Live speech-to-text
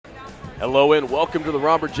Hello and welcome to the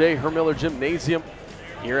Robert J. Hermiller Gymnasium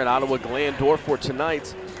here in Ottawa Glandorf for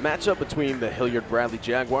tonight's matchup between the Hilliard Bradley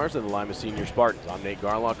Jaguars and the Lima Senior Spartans. I'm Nate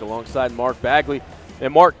Garlock alongside Mark Bagley.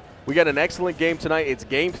 And Mark, we got an excellent game tonight. It's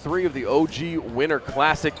Game 3 of the OG Winter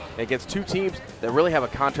Classic against two teams that really have a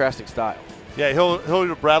contrasting style. Yeah,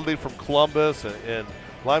 Hilliard Bradley from Columbus and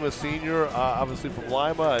Lima Senior, obviously from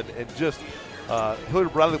Lima, and just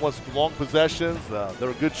Hilliard Bradley wants long possessions.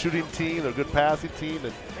 They're a good shooting team. They're a good passing team,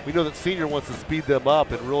 and we know that Senior wants to speed them up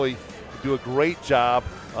and really do a great job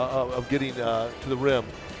of getting to the rim.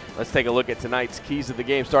 Let's take a look at tonight's keys of the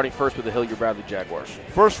game, starting first with the Hilliard Bradley Jaguars.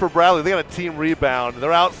 First for Bradley, they got a team rebound.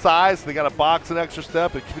 They're outside, so they got to box an extra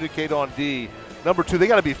step and communicate on D. Number two, they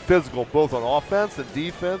got to be physical, both on offense and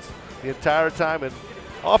defense the entire time. And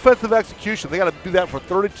offensive execution, they got to do that for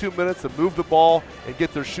 32 minutes and move the ball and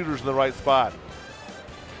get their shooters in the right spot.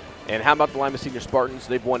 And how about the Lima Senior Spartans?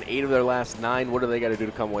 They've won 8 of their last 9. What do they got to do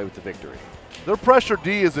to come away with the victory? Their pressure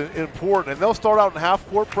D is important, and they'll start out in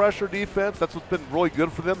half-court pressure defense. That's what's been really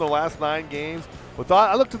good for them the last 9 games. But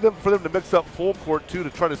I look to them for them to mix up full court, too, to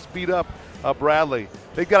try to speed up Bradley.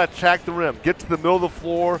 They've got to attack the rim, get to the middle of the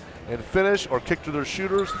floor, and finish or kick to their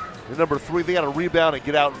shooters. And number 3, they got to rebound and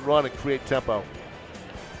get out and run and create tempo.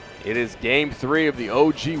 It is Game 3 of the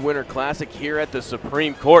OG Winter Classic here at the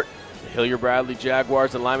Supreme Court. The Hilliard Bradley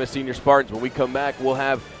Jaguars and Lima Senior Spartans. When we come back, we'll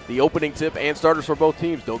have the opening tip and starters for both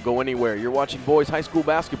teams. Don't go anywhere. You're watching boys high school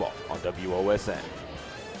basketball on WOSN.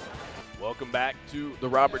 Welcome back to the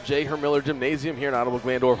Robert J. Hermiller Gymnasium here in Ottawa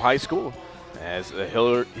Glandorf High School as the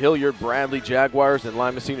Hilliard Bradley Jaguars and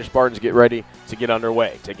Lima Senior Spartans get ready to get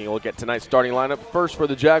underway. Taking a look at tonight's starting lineup. First for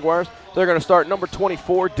the Jaguars, they're going to start number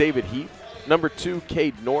 24, David Heath. Number 2,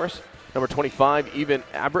 Cade Norris. Number 25, Evan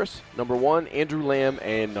Abris. Number 1, Andrew Lamb.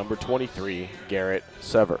 And number 23, Garrett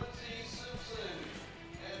Sever.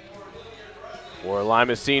 For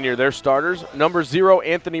Lima Senior, their starters, number 0,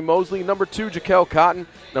 Anthony Mosley. Number 2, Jaquel Cotton.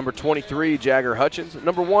 Number 23, Jagger Hutchins.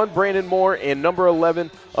 Number 1, Brandon Moore. And number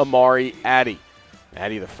 11, Amari Addy.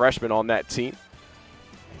 Addy, the freshman on that team.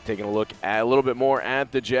 Taking a look at a little bit more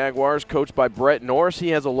at the Jaguars, coached by Brett Norris. He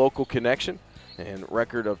has a local connection. And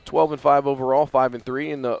record of 12-5 overall, 5-3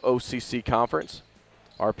 in the OCC conference.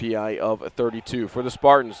 RPI of 32. For the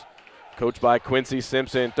Spartans, coached by Quincy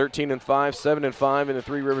Simpson, 13-5, 7-5 in the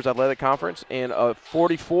Three Rivers Athletic Conference, and a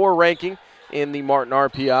 44 ranking in the Martin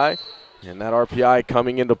RPI. And that RPI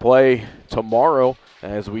coming into play tomorrow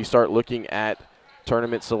as we start looking at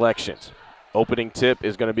tournament selections. Opening tip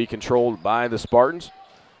is going to be controlled by the Spartans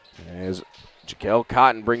as Jaquel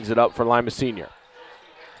Cotton brings it up for Lima Senior.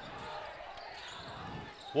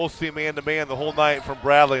 We'll see man-to-man the whole night from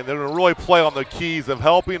Bradley, and they're going to really play on the keys of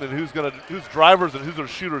helping and who's drivers and who's their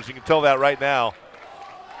shooters. You can tell that right now.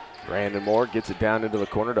 Brandon Moore gets it down into the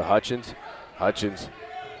corner to Hutchins. Hutchins,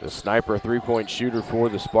 the sniper, three-point shooter for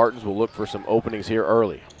the Spartans, will look for some openings here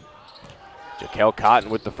early. Jaquel Cotton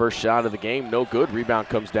with the first shot of the game, no good. Rebound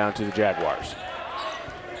comes down to the Jaguars.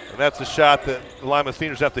 And that's a shot that the Lima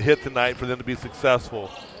Seniors have to hit tonight for them to be successful,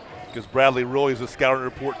 because Bradley really is a scouting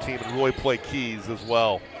report team and really play keys as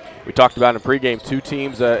well. We talked about in pregame, two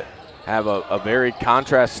teams that have a very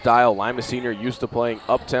contrast style. Lima Senior used to playing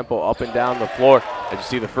up-tempo, up and down the floor. As you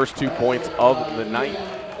see the first 2 points of the night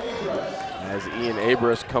as Ian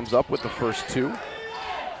Abris comes up with the first 2.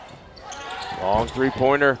 Long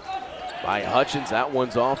three-pointer by Hutchins. That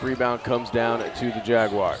one's off. Rebound comes down to the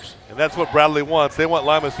Jaguars. And that's what Bradley wants. They want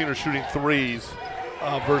Lima Senior shooting threes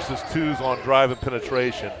versus 2s on drive and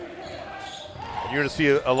penetration. You're going to see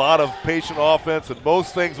a lot of patient offense, and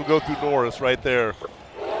most things will go through Norris right there.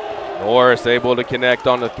 Norris able to connect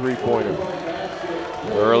on the three-pointer.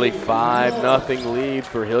 Early 5-0 lead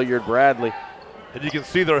for Hilliard Bradley. And you can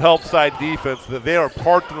see their help side defense, that they are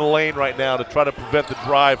parked in the lane right now to try to prevent the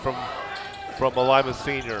drive from a Lima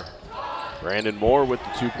Senior. Brandon Moore with the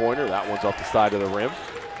 2-pointer. That one's off the side of the rim.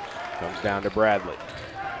 Comes down to Bradley.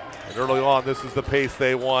 And early on, this is the pace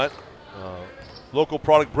they want. Local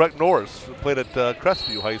product Brett Norris, who played at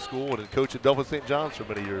Crestview High School and coached at Delphos St. John's for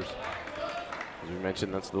many years. As we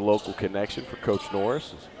mentioned, that's the local connection for Coach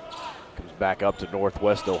Norris. Comes back up to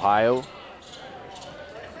Northwest Ohio.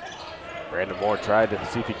 Brandon Moore tried to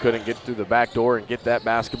see if he couldn't get through the back door and get that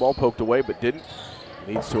basketball, poked away but didn't.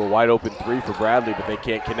 Leads to a wide open 3 for Bradley, but they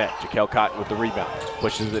can't connect. Jaquel Cotton with the rebound,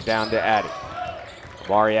 pushes it down to Addy.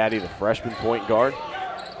 Amari Addy, the freshman point guard.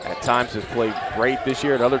 At times has played great this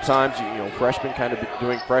year. At other times, freshmen kind of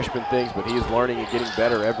doing freshman things, but he is learning and getting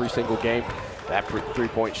better every single game. That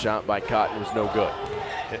three-point shot by Cotton was no good.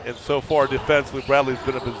 And so far defensively, Bradley's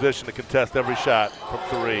been in position to contest every shot from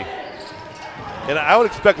 3. And I would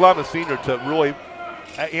expect Lima Senior to really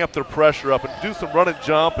amp their pressure up and do some run and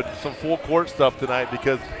jump and some full court stuff tonight,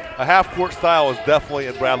 because a half court style is definitely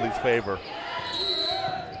in Bradley's favor.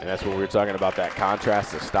 And that's what we were talking about, that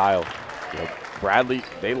contrast of style. You know, Bradley,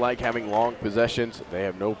 they like having long possessions. They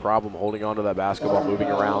have no problem holding on to that basketball, moving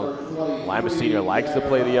around. Lima Senior likes to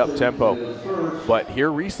play the up-tempo. But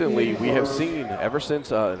here recently, we have seen, ever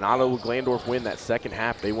since an Otto Glandorf win that second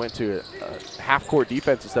half, they went to a half-court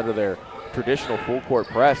defense instead of their traditional full-court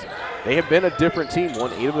press. They have been a different team.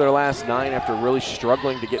 Won 8 of their last 9 after really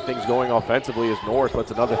struggling to get things going offensively, as Norris lets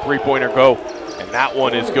another three-pointer go, and that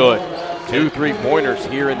one is good. 2 3-pointers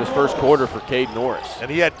here in this first quarter for Cade Norris. And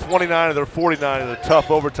he had 29 of their 49 in a tough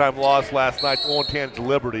overtime loss last night, Olentangy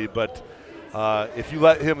Liberty. But if you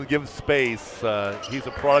let him give space, he's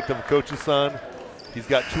a product of a coach's son. He's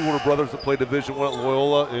got 2 older brothers that play Division I at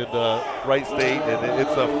Loyola and Wright State, and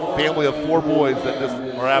it's a family of 4 boys that just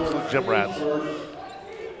are absolute gym rats.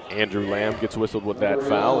 Andrew Lamb gets whistled with that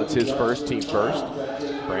foul. It's his first, team first.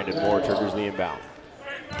 Brandon Moore triggers the inbound.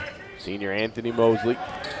 Senior Anthony Mosley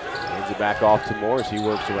hands it back off to Morris. He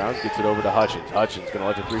works around, gets it over to Hutchins. Hutchins going to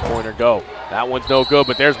let the three-pointer go. That one's no good,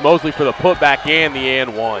 but there's Mosley for the putback and the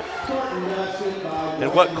and one.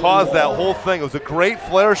 And what caused that whole thing, it was a great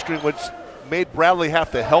flare screen, which made Bradley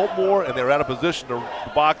have to help more, and they were out of position to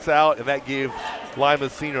box out, and that gave Lima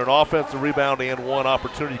Senior an offensive rebound and one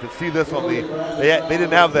opportunity. You can see this on the, they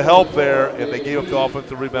didn't have the help there, and they gave up the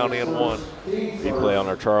offensive rebound and one. Replay on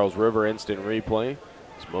our Charles River instant replay.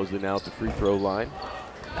 It's Mosley now at the free throw line.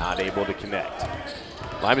 Not able to connect.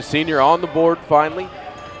 Lima Senior on the board finally.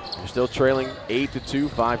 They're still trailing 8-2,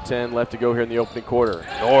 5:10 left to go here in the opening quarter.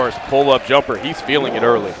 Norris pull-up jumper. He's feeling it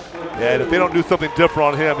early. Yeah, and if they don't do something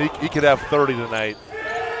different on him, he could have 30 tonight.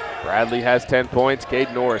 Bradley has 10 points.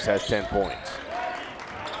 Cade Norris has 10 points.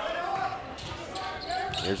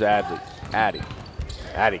 Here's Addy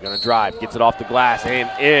going to drive, gets it off the glass, and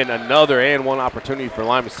in. Another and one opportunity for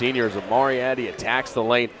Lima Senior as Amari Addy attacks the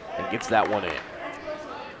lane and gets that one in.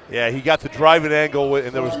 Yeah, he got the driving angle,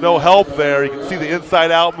 and there was no help there. You can see the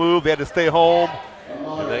inside-out move. They had to stay home.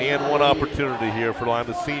 And the and one opportunity here for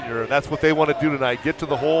Lima Senior, and that's what they want to do tonight, get to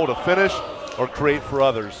the hole to finish or create for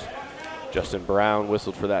others. Justin Brown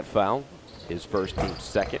whistled for that foul, his first, team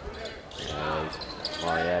second. As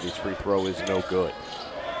Amari Addy's free throw is no good.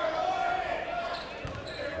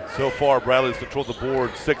 So far, Bradley's controlled the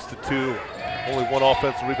board 6-2. Only one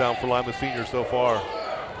offensive rebound for Lima Senior so far.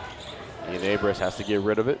 Ian Abras has to get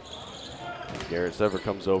rid of it. Garrett Sever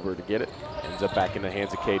comes over to get it. Ends up back in the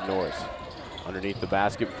hands of Cade Norris. Underneath the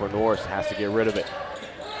basket for Norris, has to get rid of it.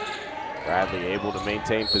 Bradley able to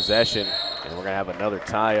maintain possession, and we're going to have another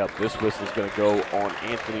tie-up. This whistle is going to go on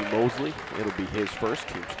Anthony Mosley. It'll be his first,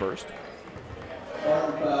 team's first.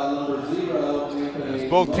 As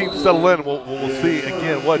both teams settle in, we'll see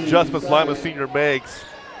again what adjustments Lima Senior makes.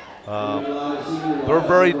 They're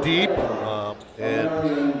very deep, and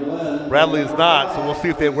Bradley is not, so we'll see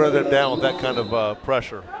if they wear them down with that kind of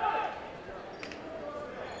pressure.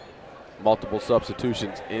 Multiple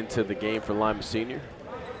substitutions into the game for Lima Senior.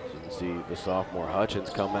 So you can see the sophomore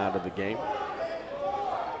Hutchins come out of the game.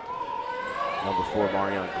 Number 4,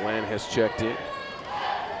 Marion Glenn has checked in,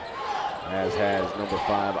 as has number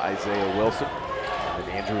 5, Isaiah Wilson. And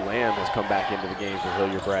Andrew Lamb has come back into the game for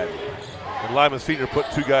Hilliard Bradley. And Lima Senior put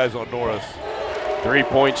 2 guys on Norris.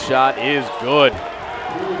 Three-point shot is good.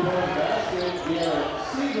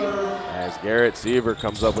 As Garrett Seaver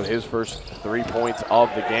comes up with his first 3 points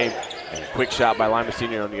of the game. And a quick shot by Lima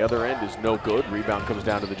Senior on the other end is no good. Rebound comes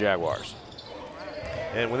down to the Jaguars.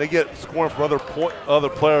 And when they get scoring from other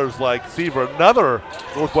players like Seaver, another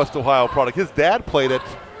Northwest Ohio product. His dad played at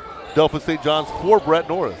Delphos St. John's for Brett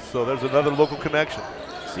Norris, so there's another local connection.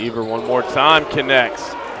 Seaver one more time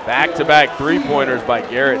connects. Back-to-back three-pointers by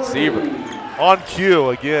Garrett Seaver. On cue,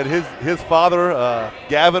 again, his father,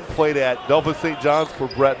 Gavin, played at Delphos St. John's for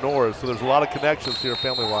Brett Norris, so there's a lot of connections here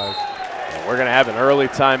family-wise. And we're going to have an early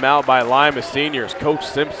timeout by Lima Seniors. Coach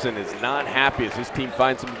Simpson is not happy as his team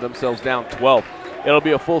finds themselves down 12. It'll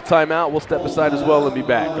be a full timeout. We'll step aside as well and be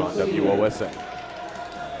back on WOSN.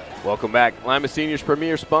 Welcome back. Lima Seniors'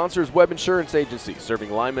 premier sponsor is Webb Insurance Agency,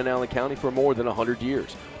 serving Lima and Allen County for more than 100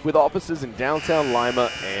 years, with offices in downtown Lima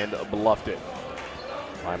and Bluffton.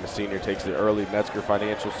 Lima Senior takes the early Metzger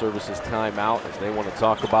Financial Services timeout as they want to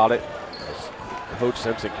talk about it. Coach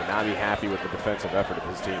Simpson cannot be happy with the defensive effort of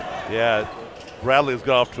his team. Yeah, Bradley has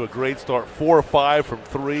got off to a great start. 4 of 5 from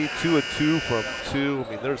 3, 2 of 2 from 2. I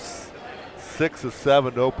mean, there's 6 of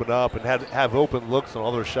 7 to open up and have open looks on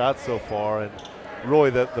all their shots so far. And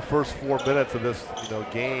really, the first 4 minutes of this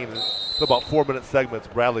game, about 4-minute segments,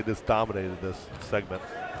 Bradley just dominated this segment.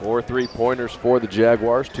 4 3-pointers for the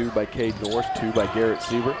Jaguars, 2 by Cade Norris, 2 by Garrett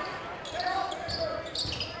Siebert.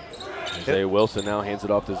 Isaiah Wilson now hands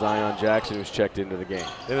it off to Zion Jackson, who's checked into the game.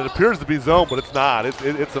 And it appears to be zone, but it's not.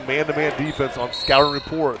 It's a man-to-man defense on scouting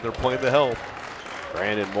report. They're playing the help.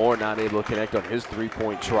 Brandon Moore not able to connect on his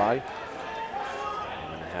 3-point try.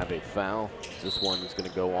 Going to have a foul. This one is going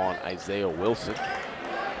to go on Isaiah Wilson.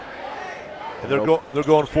 And they're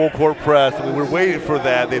going full court press. I mean, we're waiting for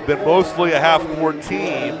that. They've been mostly a half-court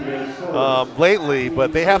team lately,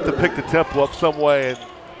 but they have to pick the tempo up some way. And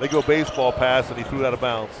they go baseball pass, and he threw it out of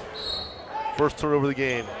bounds. First turnover of the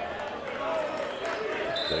game.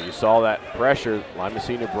 So you saw that pressure. Lima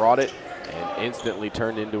Senior brought it and instantly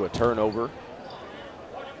turned into a turnover.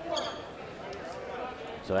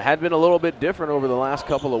 So it had been a little bit different over the last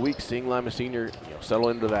couple of weeks, seeing Lima Senior settle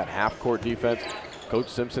into that half-court defense. Coach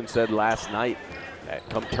Simpson said last night that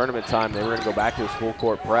come tournament time, they were going to go back to his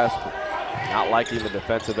full-court press. Not liking the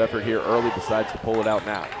defensive effort here early, decides to pull it out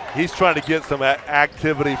now. He's trying to get some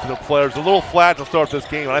activity from the players. A little flat to start this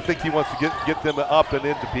game, and I think he wants to get them up and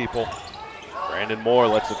into people. Brandon Moore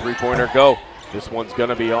lets the 3-pointer go. This one's going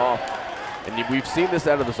to be off. And we've seen this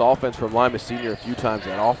out of this offense from Lima Senior a few times.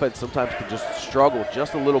 That offense sometimes can just struggle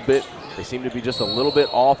just a little bit. They seem to be just a little bit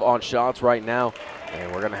off on shots right now.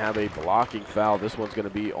 And we're going to have a blocking foul. This one's going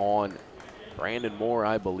to be on Brandon Moore,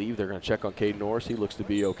 I believe. They're going to check on Cade Norris. He looks to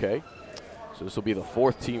be okay. So this will be the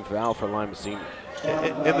 4th team foul for Lima Senior.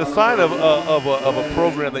 And the sign of a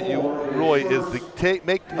program that you really is to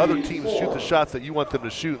make other teams shoot the shots that you want them to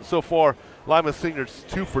shoot. And so far, Lima Senior's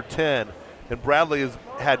 2 for 10, and Bradley has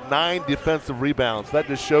had 9 defensive rebounds. That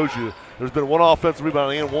just shows you there's been 1 offensive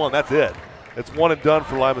rebound and 1. That's it. It's 1 and done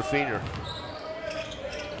for Lima Senior.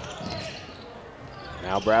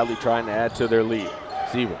 Now Bradley trying to add to their lead.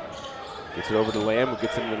 Siebert gets it over to Lamb, who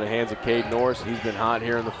gets it into the hands of Cade Norris. He's been hot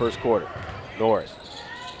here in the first quarter. Norris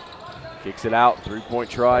kicks it out, 3-point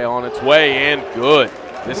try on its way, and good.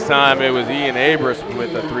 This time it was Ian Abras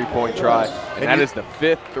with a 3-point try, and that is the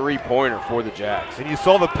 5th 3-pointer for the Jags. And you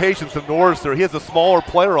saw the patience of Norris there. He has a smaller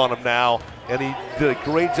player on him now, and he did a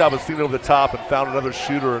great job of seeing over the top and found another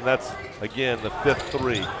shooter, and that's, again, the 5th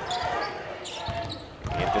 3.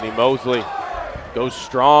 Anthony Mosley goes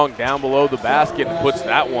strong down below the basket and puts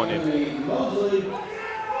that one in.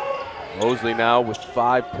 Mosley now with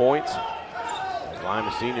 5 points.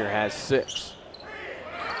 Lima Senior has 6.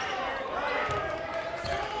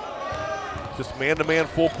 Just man-to-man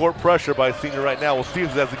full-court pressure by Senior right now. We'll see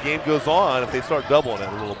as the game goes on if they start doubling it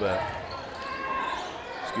a little bit.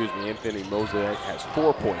 Excuse me, Anthony Mosley has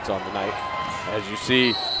 4 points on the night. As you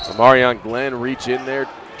see, Amarion Glenn reach in there,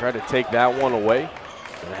 try to take that one away.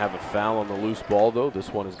 Going to have a foul on the loose ball, though. This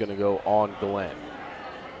one is going to go on Glenn.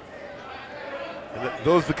 And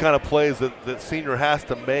those are the kind of plays that Senior has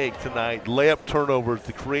to make tonight. Layup turnovers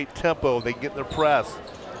to create tempo. They can get in their press.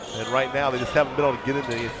 And right now they just haven't been able to get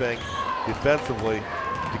into anything defensively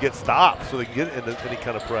to get stopped so they can get into any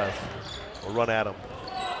kind of press or run at them.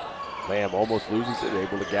 Lamb almost loses it,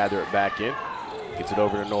 able to gather it back in. Gets it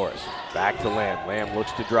over to Norris. Back to Lamb. Lamb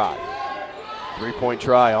looks to drive. 3-point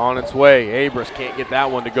try on its way. Abras can't get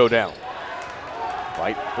that one to go down.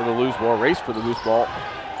 Fight for the loose ball, race for the loose ball.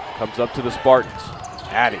 Comes up to the Spartans.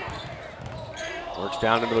 Addy works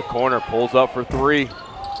down into the corner, pulls up for 3.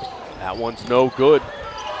 That one's no good.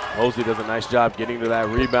 Mosley does a nice job getting to that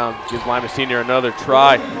rebound. Gives Lima Senior another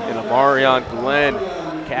try. And Amarion Glenn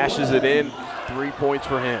cashes it in. 3 points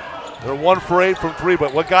for him. They're 1 for 8 from 3,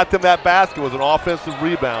 but what got them that basket was an offensive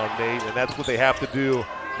rebound, Nate, and that's what they have to do,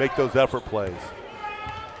 make those effort plays.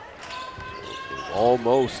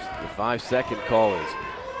 Almost the 5-second call is.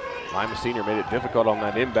 Lima Senior made it difficult on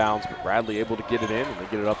that inbounds, but Bradley able to get it in, and they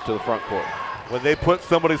get it up to the front court. When they put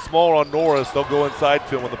somebody smaller on Norris, they'll go inside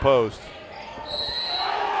to him on the post.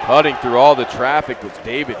 Cutting through all the traffic was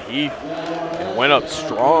David Heath, and went up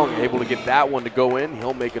strong, able to get that one to go in.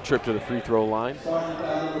 He'll make a trip to the free throw line.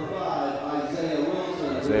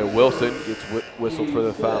 Isaiah Wilson gets whistled for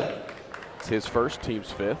the foul. It's his first, team's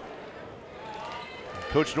 5th.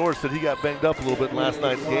 Coach Norris said he got banged up a little bit in last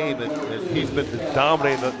night's game, and he's been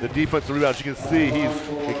dominating the defensive rebounds. You can see he's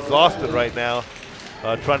exhausted right now,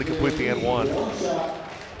 trying to complete the N1.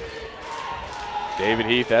 David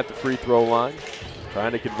Heath at the free throw line,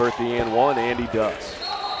 trying to convert the N1, and he does.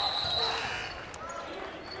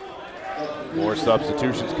 More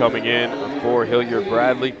substitutions coming in for Hilliard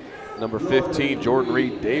Bradley. Number 15, Jordan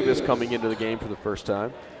Reed Davis coming into the game for the first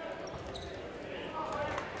time.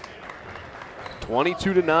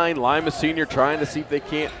 22-9, Lima Senior trying to see if they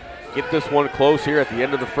can't get this one close here at the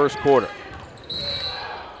end of the first quarter.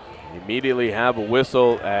 Immediately have a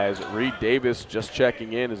whistle as Reed Davis, just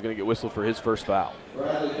checking in, is going to get whistled for his first foul.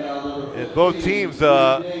 And both teams,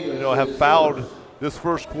 have fouled this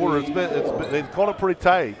first quarter. They've called it pretty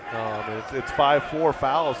tight. It's 5-4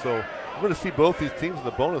 fouls, so we're going to see both these teams in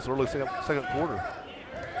the bonus early second quarter.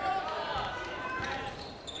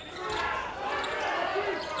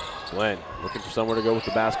 Glenn looking for somewhere to go with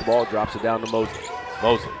the basketball, drops it down to Mosley.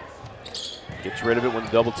 Mosley gets rid of it when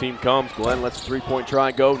the double team comes. Glenn lets the three-point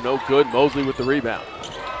try go, no good. Mosley with the rebound.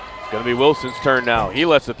 It's going to be Wilson's turn now. He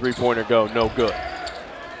lets the three-pointer go, no good.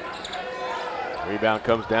 Rebound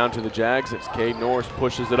comes down to the Jags as Cade Norris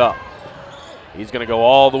pushes it up. He's going to go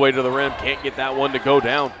all the way to the rim. Can't get that one to go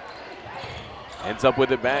down. Ends up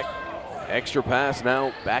with it back. Extra pass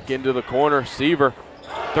now back into the corner. Seaver,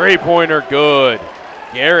 three-pointer good.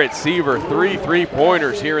 Garrett Seaver, 3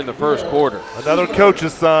 3-pointers here in the first quarter. Another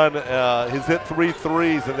coach's son. He's hit 3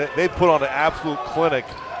 threes, and they put on an absolute clinic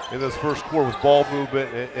in this first quarter with ball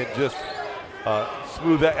movement and just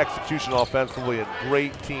smooth execution offensively and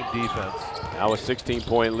great team defense. Now a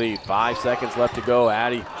 16-point lead. 5 seconds left to go.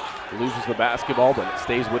 Addy loses the basketball, but it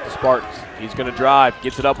stays with the Spartans. He's going to drive,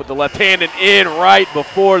 gets it up with the left hand and in right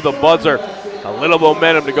before the buzzer. A little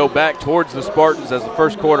momentum to go back towards the Spartans as the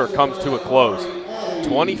first quarter comes to a close.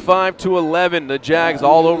 25-11, the Jags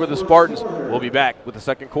all over the Spartans. We'll be back with the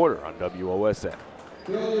second quarter on WOSN.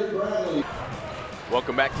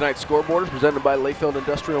 Welcome back to tonight's scoreboard is presented by Layfield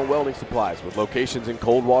Industrial and Welding Supplies with locations in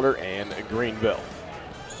Coldwater and Greenville.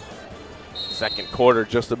 Second quarter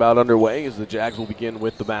just about underway as the Jags will begin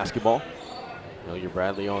with the basketball. Hilliard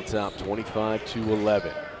Bradley on top,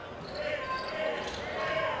 25-11.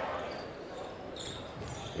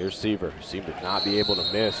 Here's Seaver. Seemed to not be able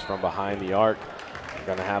to miss from behind the arc. We're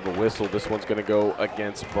going to have a whistle. This one's going to go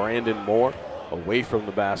against Brandon Moore, away from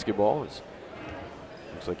the basketball. Looks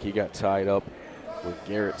like he got tied up with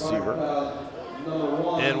Garrett Seaver.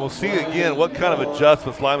 And we'll see again what kind of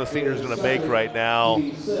adjustments Lima Senior is going to make right now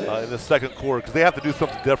in the second quarter, because they have to do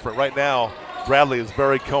something different. Right now, Bradley is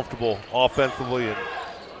very comfortable offensively. And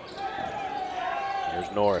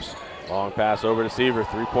here's Norris. Long pass over to Seaver.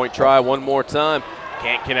 Three-point try one more time.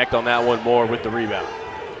 Can't connect on that one. Moore with the rebound.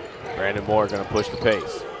 Brandon Moore going to push the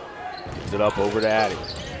pace. Gets it up over to Addy.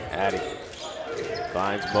 Addy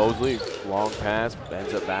finds Mosley. Long pass.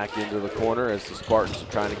 Bends it back into the corner as the Spartans are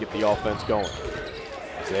trying to get the offense going.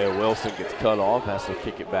 Isaiah Wilson gets cut off. Has to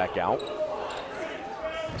kick it back out.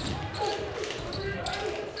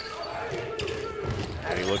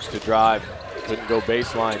 Addy looks to drive. Couldn't go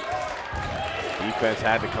baseline. Defense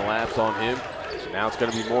had to collapse on him. So now it's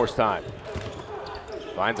going to be Moore's time.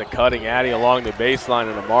 Finds a cutting Addy along the baseline,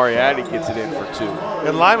 and Amari Addy gets it in for 2.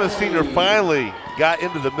 And Lima Senior finally got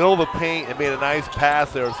into the middle of the paint and made a nice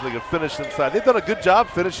pass there so they could finish inside. They've done a good job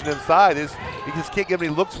finishing inside. He just can't get any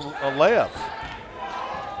looks on layups.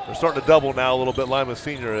 They're starting to double now a little bit, Lima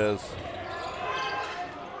Senior is.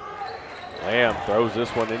 Lamb throws this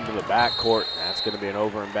one into the backcourt. That's going to be an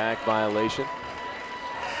over and back violation.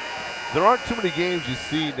 There aren't too many games you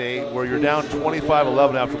see, Nate, where you're down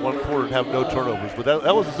 25-11 after one quarter and have no turnovers. But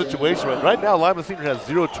that was the situation. Right now, Lima Senior has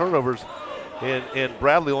 0 turnovers, and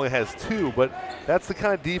Bradley only has 2. But that's the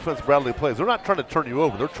kind of defense Bradley plays. They're not trying to turn you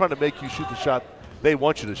over. They're trying to make you shoot the shot they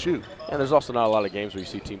want you to shoot. And there's also not a lot of games where you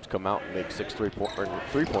see teams come out and make 6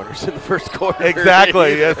 three-pointers in the first quarter.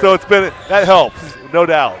 Exactly. Yeah, so that helps, no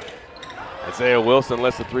doubt. Isaiah Wilson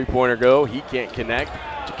lets the three-pointer go. He can't connect.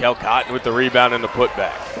 Jaquel Cotton with the rebound and the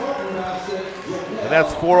putback. And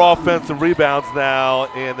that's 4 offensive rebounds now,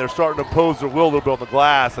 and they're starting to impose their will a little bit on the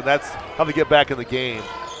glass, and that's how they get back in the game.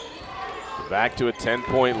 Back to a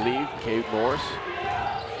 10-point lead. Cade Norris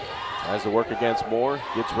has to work against Moore,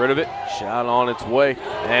 gets rid of it, shot on its way,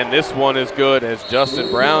 and this one is good as Justin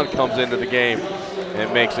Brown comes into the game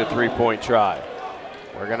and makes a 3-point try.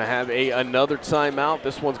 We're going to have another timeout.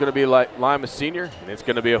 This one's going to be Lima Senior, and it's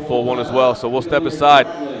going to be a full one as well. So we'll step aside.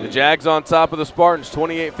 The Jags on top of the Spartans,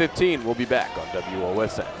 28-15. We'll be back on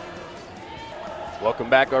WOSN.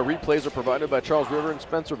 Welcome back. Our replays are provided by Charles River in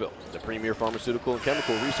Spencerville. The premier pharmaceutical and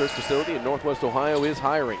chemical research facility in Northwest Ohio is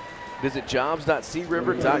hiring. Visit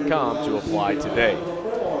jobs.criver.com to apply today.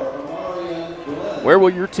 Where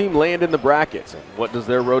will your team land in the brackets, and what does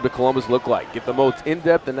their road to Columbus look like? Get the most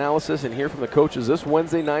in-depth analysis and hear from the coaches this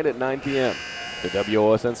Wednesday night at 9 p.m. The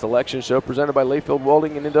WOSN Selection Show presented by Layfield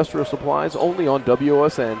Welding and Industrial Supplies, only on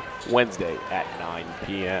WOSN Wednesday at 9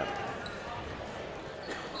 p.m.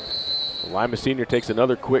 Lima Senior takes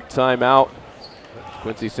another quick timeout.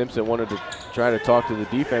 Quincy Simpson wanted to try to talk to the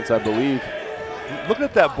defense, I believe. looking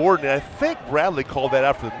at that board, and I think Bradley called that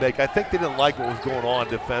after the make. I think they didn't like what was going on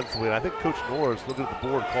defensively, and I think Coach Norris, looking at the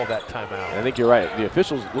board, called that timeout. I think you're right. The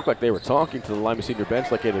officials looked like they were talking to the Lima Senior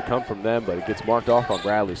bench like it had come from them, but it gets marked off on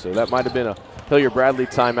Bradley. So that might have been a Hilliard-Bradley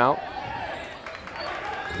timeout.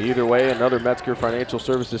 Either way, another Metzger Financial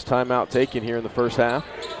Services timeout taken here in the first half.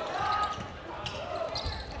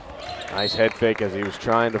 Nice head fake as he was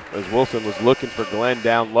trying to, as Wilson was looking for Glenn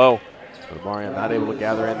down low. But Marion not able to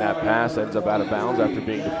gather in that pass, ends up out of bounds after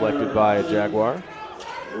being deflected by a Jaguar.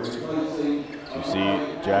 You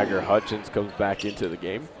see Jagger Hutchins comes back into the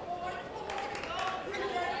game.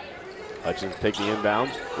 Hutchins taking the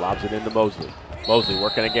inbounds, lobs it into Mosley. Mosley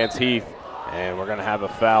working against Heath, and we're going to have a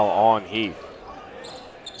foul on Heath.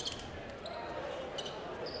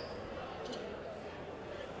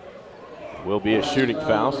 Will be a shooting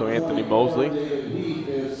foul, so Anthony Mosley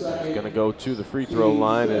is going to go to the free throw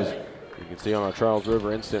line. As you can see on our Charles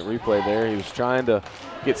River instant replay there, he was trying to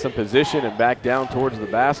get some position and back down towards the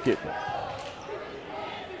basket.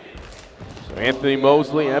 So Anthony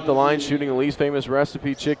Mosley at the line shooting the Lee's Famous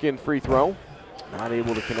Recipe chicken free throw. Not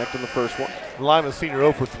able to connect on the first one. Lima Senior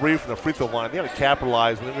 0 for 3 from the free throw line. They got to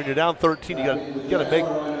capitalize. When you're down 13, you got to make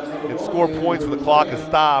and score points when the clock is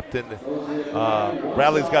stopped. And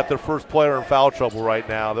Bradley's got their first player in foul trouble right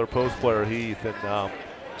now, their post player Heath. And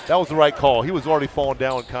that was the right call. He was already falling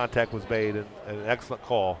down when contact was made, and an excellent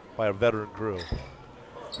call by a veteran crew.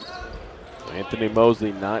 Anthony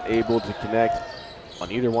Mosley not able to connect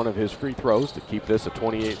on either one of his free throws to keep this a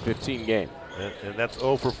 28-15 game. And that's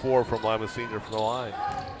 0 for 4 from Lima Senior from the line.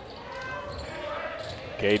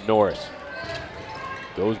 Cade Norris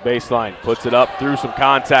goes baseline, puts it up through some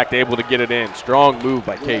contact, able to get it in. Strong move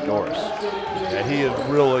by Cade Norris. Yeah, he is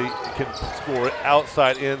really can score it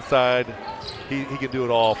outside, inside. He can do it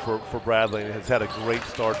all for Bradley, and has had a great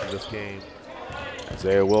start to this game.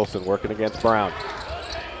 Isaiah Wilson working against Brown.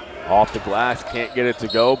 Off the glass, can't get it to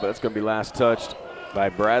go, but it's going to be last touched by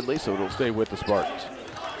Bradley, so it'll stay with the Spartans.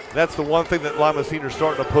 That's the one thing that Lima Senior is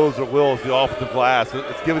starting to oppose their will is the offensive glass.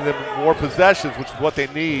 It's giving them more possessions, which is what they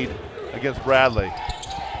need against Bradley.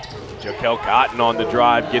 Jaquel Cotton on the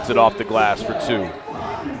drive, gets it off the glass for 2.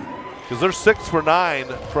 Because they're 6 for 9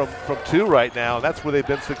 from 2 right now, and that's where they've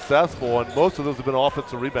been successful, and most of those have been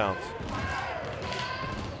offensive rebounds.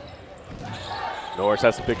 Norris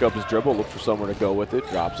has to pick up his dribble, look for somewhere to go with it,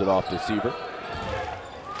 drops it off to Sieber.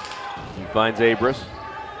 He finds Abris.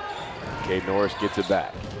 Cade Norris gets it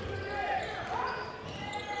back.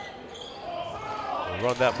 They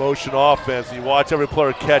run that motion offense, and you watch every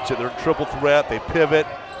player catch it. They're in triple threat, they pivot,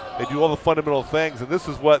 they do all the fundamental things, and this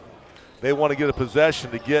is what they want to get a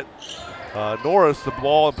possession to get Norris the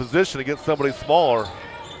ball in position to get somebody smaller.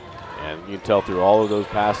 And you can tell through all of those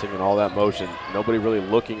passing and all that motion, nobody really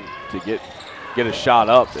looking to get a shot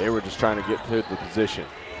up. They were just trying to get to the position.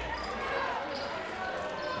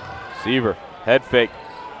 Seaver, head fake,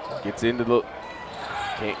 gets into the,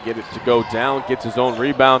 can't get it to go down, gets his own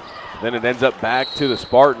rebound. Then it ends up back to the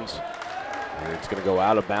Spartans. And it's going to go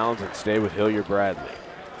out of bounds and stay with Hilliard-Bradley.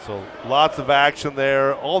 So lots of action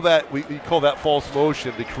there. All that, we call that false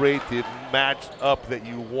motion to create the match up that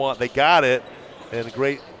you want. They got it, and a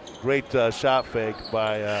great shot fake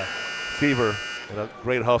by Seaver, and a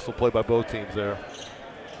great hustle play by both teams there.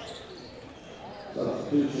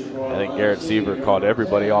 I think Garrett Seaver caught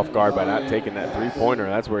everybody off guard by not taking that three-pointer.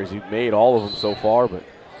 That's where he's made all of them so far, but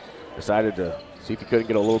decided to see if he couldn't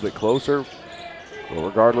get a little bit closer. But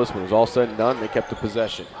regardless, when it was all said and done, they kept the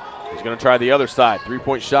possession. He's going to try the other side.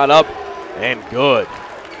 Three-point shot up, and good.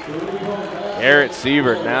 Garrett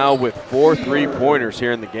Seaver now with 4 three-pointers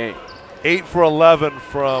here in the game. 8 for 11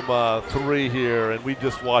 from 3 here, and we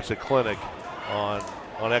just watched a clinic on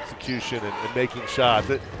execution and making shots.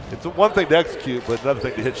 It's one thing to execute, but another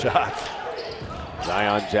thing to hit shots.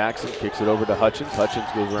 Zion Jackson kicks it over to Hutchins. Hutchins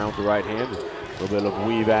goes around with the right hand. A little bit of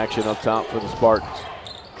weave action up top for the Spartans.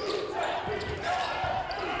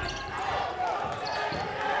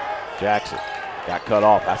 Jackson got cut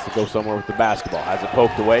off, has to go somewhere with the basketball. Has it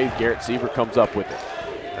poked away, Garrett Seaver comes up with it.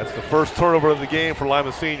 That's the first turnover of the game for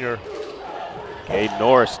Lima Senior. Cade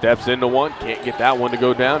Norris steps into one, can't get that one to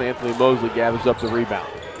go down. Anthony Mosley gathers up the rebound.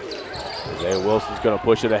 Isaiah Wilson's going to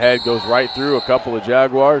push it ahead, goes right through a couple of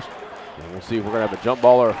Jaguars. And we'll see if we're going to have a jump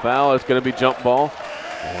ball or a foul. It's going to be jump ball,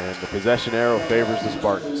 and the possession arrow favors the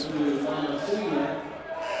Spartans.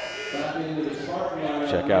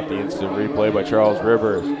 Check out the instant replay by Charles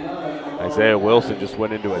Rivers. Isaiah Wilson just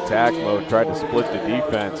went into attack mode, tried to split the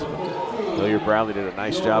defense. Hilliard-Bradley did a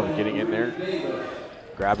nice job of getting in there,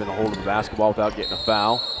 grabbing a hold of the basketball without getting a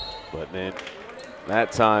foul. But then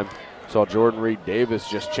that time saw Jordan Reed Davis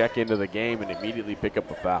just check into the game and immediately pick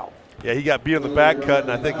up a foul. Yeah, he got beat on the back cut,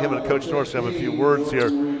 and I think him and Coach Norris have a few words here.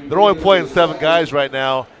 They're only playing 7 guys right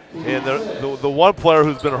now, and the one player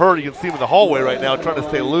who's been hurt, you can see him in the hallway right now trying to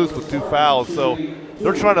stay loose with 2 fouls. So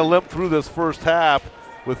they're trying to limp through this first half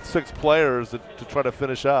with 6 players to try to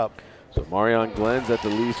finish up. So Marion Glenn's at the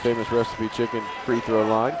Lee's Famous Recipe Chicken free throw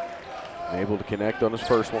line, able to connect on his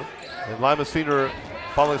first one. And Lima Senior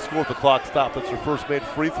finally scored the clock stop. That's their first made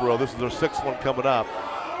free throw. This is their 6th one coming up.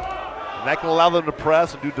 And that can allow them to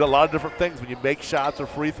press and do a lot of different things when you make shots or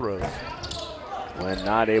free throws. Glenn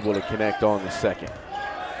not able to connect on the second.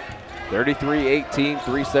 33-18,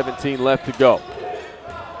 3:17 left to go.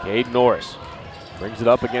 Cade Norris brings it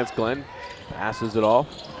up against Glenn, passes it off.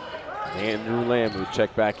 Andrew Lamb, who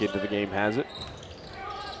checked back into the game, has it.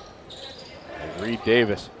 And Reed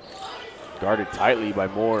Davis, guarded tightly by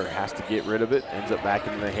Moore, has to get rid of it. Ends up back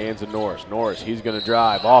into the hands of Norris. Norris, he's going to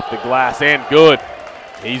drive off the glass and good.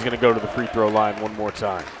 He's going to go to the free throw line one more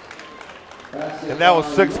time. And that was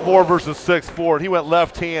 6'4" versus 6'4". And he went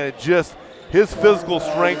left-handed. Just his physical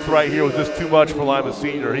strength right here was just too much for Lima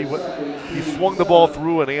Senior. He swung the ball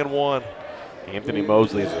through and one. Anthony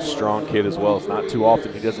Mosley is a strong kid as well. It's not too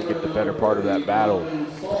often he doesn't get the better part of that battle.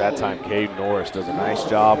 At that time, Cade Norris does a nice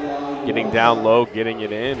job getting down low, getting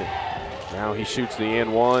it in. And now he shoots the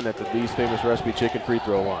and one at the Lee's Famous Recipe Chicken free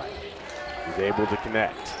throw line. He's able to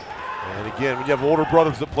connect. And again, when you have older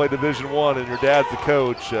brothers that play Division I and your dad's the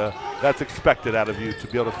coach, that's expected out of you to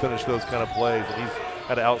be able to finish those kind of plays. And he's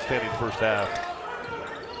had an outstanding first half.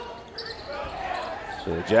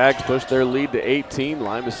 So the Jags push their lead to 18.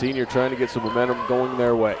 Lima Senior trying to get some momentum going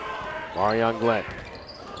their way. Marion Glenn,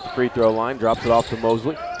 free throw line, drops it off to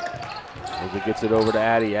Mosley. Mosley gets it over to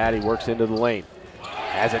Addy. Addy works into the lane.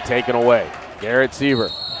 Has it taken away. Garrett Seaver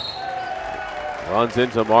runs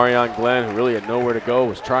into Marion Glenn, who really had nowhere to go,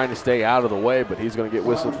 was trying to stay out of the way, but he's going to get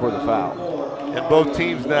whistled for the foul. And both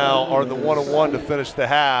teams now are in the 1-on-1 to finish the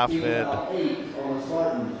half. And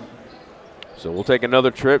so we'll take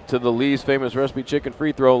another trip to the Lee's Famous Recipe Chicken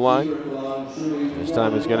free throw line. This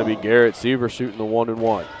time it's going to be Garrett Seaver shooting the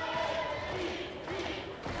 1-and-1.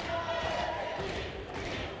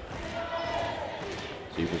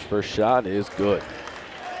 Seaver's first shot is good.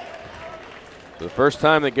 For the first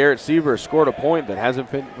time that Garrett Seaver has scored a point that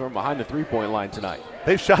hasn't been from behind the three-point line tonight.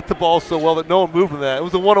 They shot the ball so well that no one moved from that. It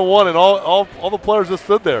was a 1-on-1, and all the players just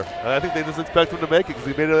stood there. And I think they just expect him to make it because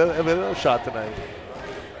he made another shot tonight.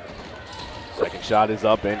 Second shot is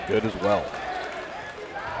up and good as well.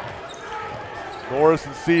 Norris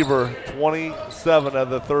and Seaver, 27 of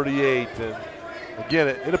the 38. And again,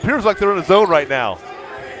 it appears like they're in a zone right now,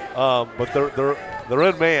 but they're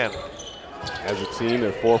in man. As a team,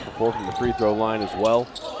 they're 4 for 4 from the free throw line as well.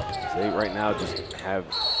 They right now just have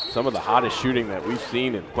some of the hottest shooting that we've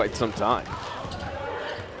seen in quite some time.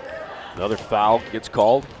 Another foul gets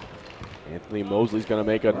called. Anthony Mosley's going to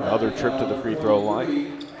make another trip to the free throw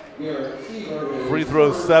line. Free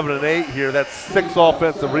throws 7 and 8 here. That's 6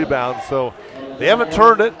 offensive rebounds. So they haven't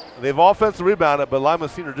turned it. They've offensive rebounded, but Lima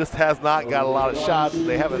Senior just has not got a lot of shots, and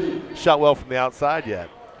they haven't shot well from the outside yet.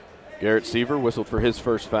 Garrett Seaver whistled for his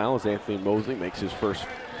first foul as Anthony Mosley makes his first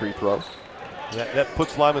free throw. That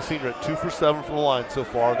puts Lima Senior at 2 for 7 from the line so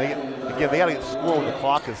far. They got to get score when the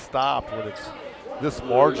clock is stopped, when it's this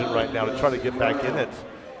margin right now, to try to get back in it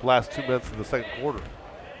the last 2 minutes of the second quarter.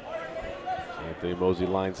 Anthony Mosley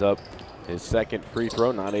lines up his second free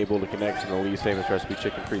throw, not able to connect to the Lee's Famous Recipe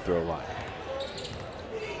Chicken free throw line.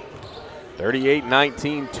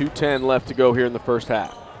 38-19, 2:10 left to go here in the first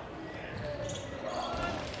half.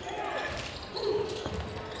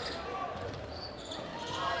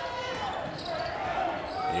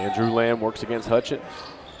 Andrew Lamb works against Hutchins.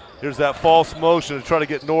 Here's that false motion to try to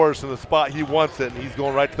get Norris in the spot he wants it, and he's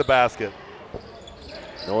going right to the basket.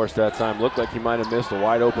 Norris that time looked like he might have missed a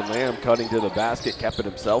wide open Lamb, cutting to the basket, kept it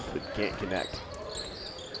himself, but can't connect.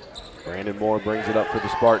 Brandon Moore brings it up for the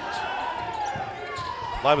Spartans.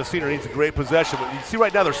 Lima Senior needs a great possession, but you see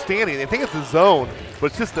right now they're standing. They think it's a zone, but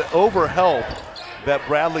it's just the overhelp that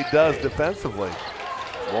Bradley does defensively.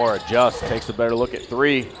 Moore adjusts, takes a better look at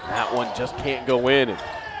three. That one just can't go in. It's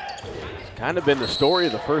kind of been the story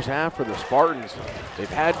of the first half for the Spartans. They've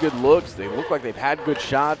had good looks. They look like they've had good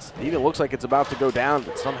shots. It even looks like it's about to go down,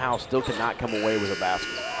 but somehow still cannot come away with a basket.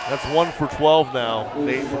 That's 1 for 12 now,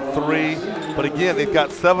 8 for 3. But again, they've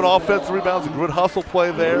got 7 offensive rebounds, a good hustle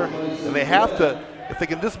play there. And they have to, if they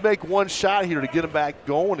can just make one shot here to get them back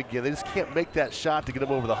going again, they just can't make that shot to get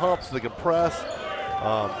them over the hump so they can press.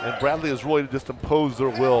 And Bradley has really just imposed their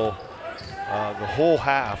will the whole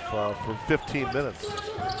half for 15 minutes.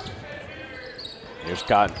 Here's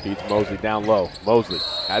Cotton, feeds Mosley down low. Mosley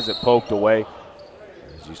has it poked away.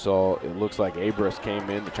 As you saw, it looks like Abris came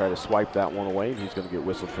in to try to swipe that one away, and he's going to get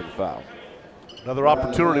whistled for the foul. Another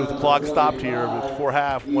opportunity with the clock stopped here before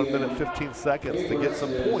half, 1 minute 15 seconds to get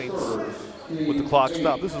some points with the clock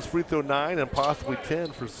stopped. This is free throw 9 and possibly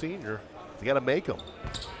 10 for Senior. You got to make them.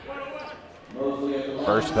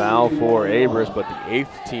 First foul for Abris, but the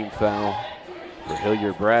 8th team foul for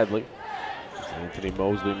Hilliard Bradley. Anthony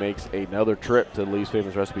Mosley makes another trip to the Lee's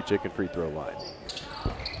Famous Recipe Chicken free throw line.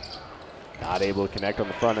 Not able to connect on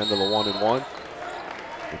the front end of the 1-and-1.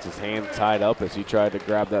 Gets his hand tied up as he tried to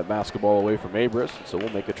grab that basketball away from Abris, so we'll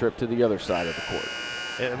make a trip to the other side of the court.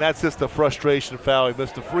 And that's just a frustration foul. He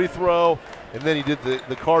missed a free throw, and then he did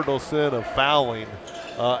the cardinal sin of fouling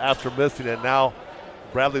after missing it. Now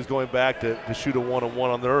Bradley's going back to shoot a 1-on-1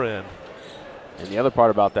 on their end. And the other part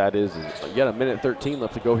about that is you got a minute 13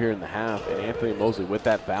 left to go here in the half, and Anthony Mosley with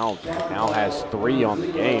that foul now has 3 on the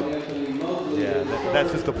game. Yeah,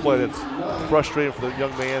 that's just a play that's frustrating for the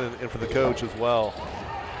young man and for the coach as well.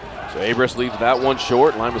 So Abris leaves that one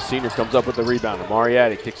short. Lima Senior comes up with the rebound.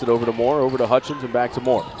 Mariatti kicks it over to Moore, over to Hutchins, and back to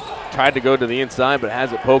Moore. Tried to go to the inside, but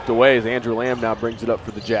has it poked away as Andrew Lamb now brings it up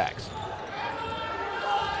for the Jacks.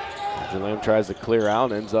 Andrew Lamb tries to clear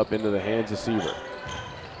out and ends up into the hands of Seaver.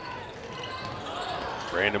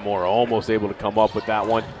 Brandon Moore almost able to come up with that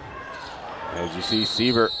one. As you see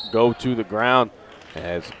Seaver go to the ground,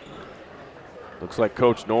 as looks like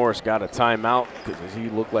Coach Norris got a timeout because he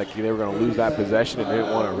looked like they were going to lose that possession and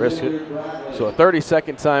didn't want to risk it. So a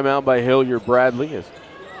 30-second timeout by Hilliard Bradley. As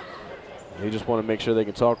they just want to make sure they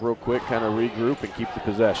can talk real quick, kind of regroup and keep the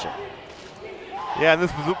possession. Yeah, and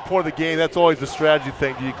this was part of the game. That's always the strategy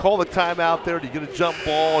thing. Do you call the timeout there? Do you get a jump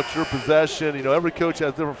ball? It's your possession. You know, every coach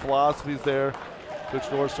has different philosophies there. Coach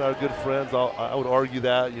Norris and I are good friends. I would argue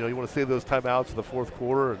that. You know, you want to save those timeouts for the fourth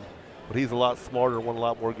quarter, but he's a lot smarter and won a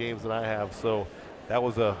lot more games than I have. So that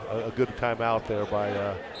was a good timeout there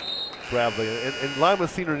by Bradley. And Lima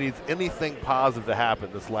Senior needs anything positive to happen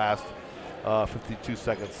this last 52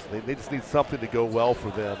 seconds. They just need something to go well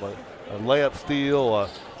for them. A layup steal,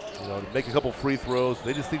 you know, make a couple free throws.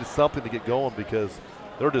 They just need something to get going because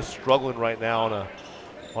they're just struggling right now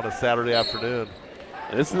on a Saturday afternoon.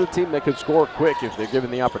 And this is a team that could score quick if they're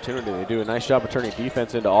given the opportunity. They do a nice job of turning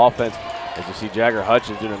defense into offense. As you see Jagger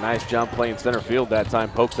Hutchins doing a nice job playing center field that time,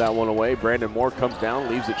 pokes that one away. Brandon Moore comes down,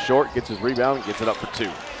 leaves it short, gets his rebound, and gets it up for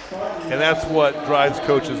 2. And that's what drives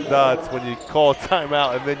coaches nuts when you call a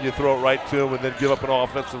timeout and then you throw it right to him and then give up an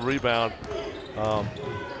offensive rebound. Lima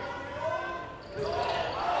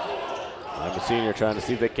Senior trying to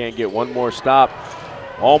see if they can't get one more stop.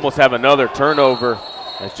 Almost have another turnover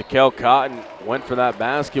as Jaquel Cotton went for that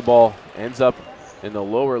basketball. Ends up in the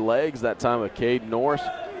lower legs that time of Cade Norris.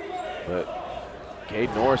 But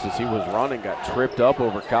Cade Norris, as he was running, got tripped up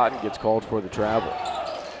over Cotton, gets called for the travel.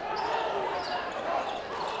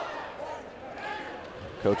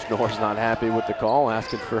 Coach Norris not happy with the call,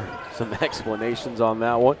 asking for some explanations on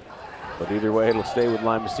that one. But either way, it'll stay with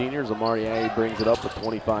Lima Seniors. Amariati brings it up with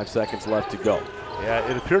 25 seconds left to go. Yeah,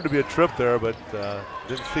 it appeared to be a trip there, but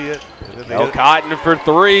didn't see it. And then Cotton for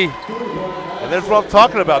 3. And that's what I'm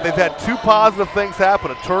talking about. They've had 2 positive things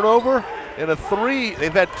happen, a turnover and a 3.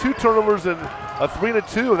 They've had 2 turnovers and a 3 and a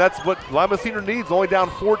 2, and that's what Lima Senior needs, only down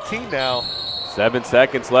 14 now. 7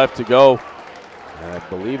 seconds left to go. I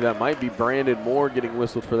believe that might be Brandon Moore getting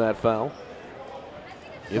whistled for that foul.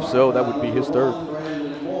 If so, that would be his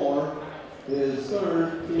 3rd.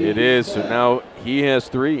 It is, so now he has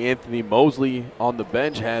 3. Anthony Mosley on the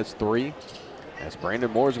bench has 3. As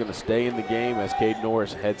Brandon Moore is going to stay in the game as Cade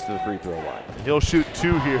Norris heads to the free throw line. He'll shoot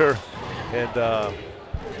 2 here, and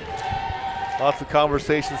lots of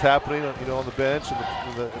conversations happening, you know, on the bench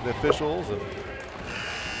and the officials. And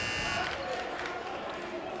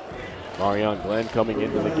Marion Glenn coming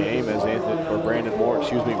into the game as Brandon Moore,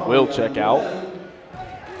 will check out.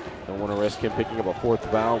 Don't want to risk him picking up a 4th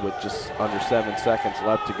foul with just under 7 seconds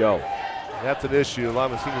left to go. That's an issue.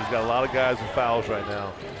 Lima Senior's got a lot of guys with fouls right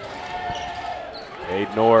now. Cade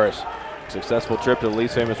Norris, successful trip to the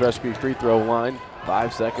Lee's Famous Recipe free throw line.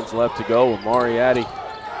 5 seconds left to go with Mariatti.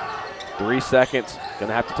 3 seconds,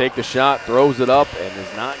 gonna have to take the shot, throws it up, and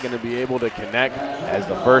is not gonna be able to connect as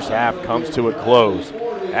the first half comes to a close.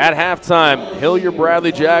 At halftime, Hilliard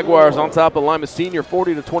Bradley Jaguars on top of Lima Senior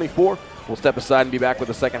 40-24. We'll step aside and be back with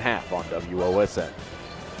the second half on WOSN.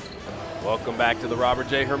 Welcome back to the Robert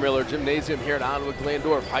J. Hermiller Gymnasium here at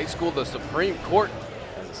Ottawa-Glandorf High School, the Supreme Court,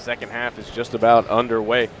 as the second half is just about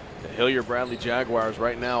underway. The Hilliard Bradley Jaguars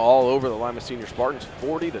right now all over the Lima Senior Spartans,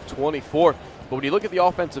 40-24. But when you look at the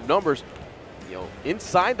offensive numbers, you know,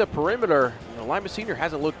 inside the perimeter, you know, Lima Senior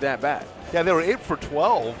hasn't looked that bad. Yeah, they were 8 for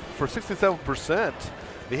 12 for 67%.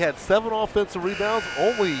 They had 7 offensive rebounds,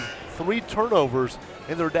 only 3 turnovers,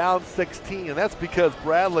 and they're down 16. And that's because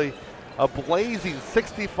Bradley, a blazing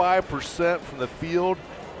 65% from the field.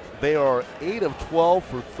 They are 8 of 12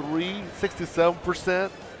 for 3,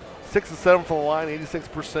 67%, 6 of 7 from the line,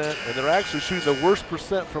 86%, and they're actually shooting the worst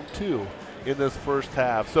percent from 2 in this first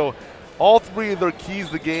half. So all 3 of their keys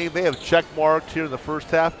to the game, they have check marked here in the first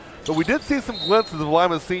half. But we did see some glimpses of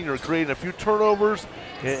Lima Senior creating a few turnovers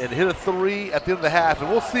and hit a 3 at the end of the half.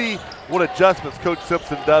 And we'll see what adjustments Coach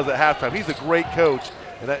Simpson does at halftime. He's a great coach,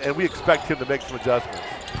 and we expect him to make some adjustments.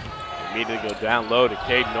 Immediately go down low to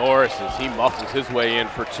Cade Norris as he muscles his way in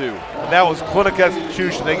for 2. And that was clinic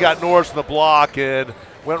execution. They got Norris in the block and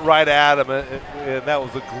went right at him, and that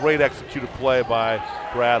was a great executed play by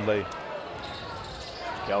Bradley.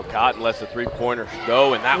 Kel Cotton lets the 3-pointer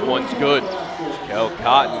go, and that one's good. Kel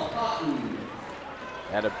Cotton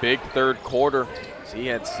had a big third quarter. He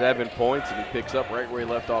had 7 points, and he picks up right where he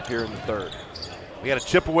left off here in the third. We got to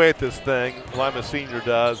chip away at this thing, Lima Senior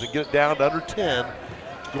does, and get it down to under 10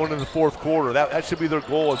 going into the fourth quarter. That should be their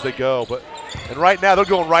goal as they go. And right now they're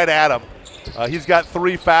going right at him. He's got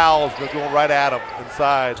 3 fouls. They're going right at him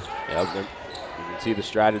inside. Yeah, you can see the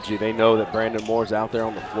strategy. They know that Brandon Moore's out there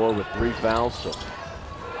on the floor with 3 fouls, so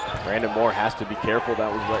Brandon Moore has to be careful.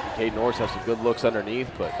 That was letting Cade Norris have some good looks underneath,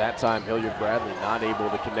 but that time Hilliard Bradley not able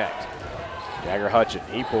to connect. Jagger Hutchin,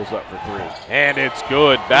 he pulls up for 3, and it's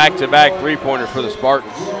good. Back-to-back 3-pointers for the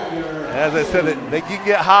Spartans. As I said, they can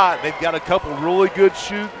get hot. They've got a couple really good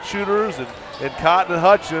shooters, and Cotton and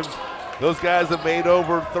Hutchins. Those guys have made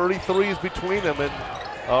over 33s between them and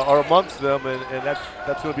are amongst them, and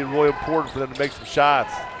that's going to be really important for them to make some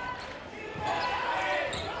shots.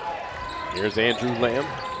 Here's Andrew Lamb,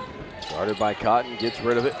 started by Cotton, gets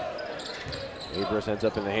rid of it. Abras ends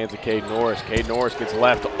up in the hands of Cade Norris. Cade Norris gets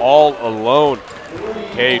left all alone.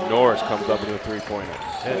 Cade Norris comes up into a 3-pointer.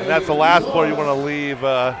 And that's the last player you want to leave.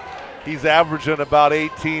 He's averaging about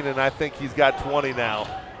 18, and I think he's got 20 now.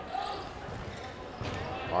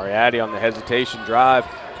 Moriarty on the hesitation drive.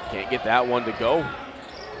 Can't get that one to go.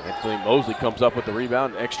 Anthony Mosley comes up with the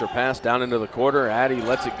rebound. Extra pass down into the quarter. Addy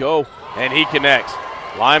lets it go, and he connects.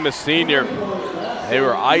 Lima Senior, they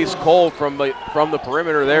were ice cold from the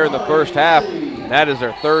perimeter there in the first half. That is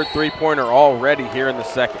their 3rd 3-pointer already here in the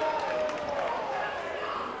second.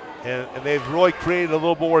 And they've really created a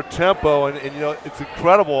little more tempo, and you know, it's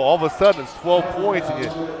incredible. All of a sudden it's 12 points,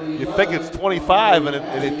 and you think it's 25, and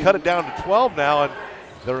they cut it down to 12 now, and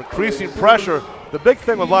they're increasing pressure. The big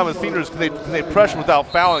thing with Lima Senior is can they pressure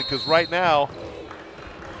without fouling, because right now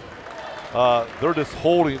they're just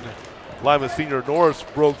holding Lima Senior. Norris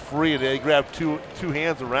broke free, and they grabbed two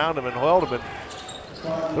hands around him and held him, and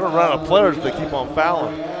they're running out of players if they keep on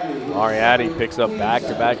fouling. Moriarty picks up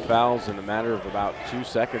back-to-back fouls in a matter of about 2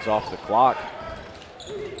 seconds off the clock.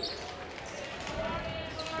 He's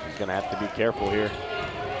going to have to be careful here.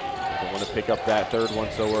 Doesn't want to pick up that 3rd one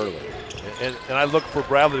so early. And I look for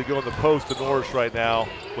Bradley to go in the post to Norris right now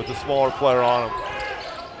with the smaller player on him.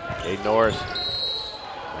 Cade Norris,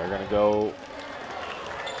 they're going to go.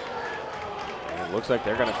 And it looks like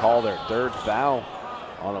they're going to call their 3rd foul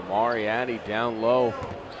on Amari Addy down low.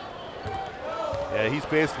 Yeah, he's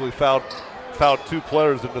basically fouled 2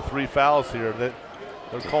 players into 3 fouls here.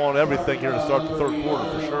 They're calling everything here to start the 3rd quarter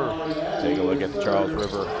for sure. Take a look at the Charles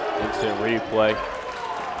River instant replay.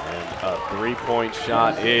 And a 3-point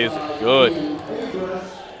shot is good.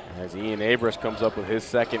 As Ian Abras comes up with his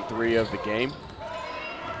 2nd 3 of the game.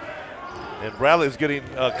 And Bradley's getting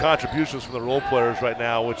contributions from the role players right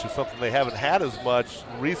now, which is something they haven't had as much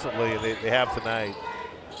recently, and they have tonight.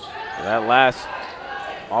 And that last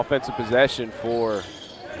offensive possession for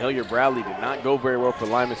Hilliard Bradley did not go very well for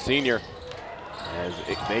Lima Senior, as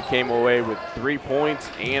they came away with 3 points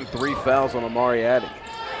and 3 fouls on Amari Addy.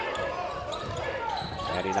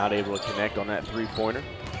 Addy not able to connect on that 3-pointer.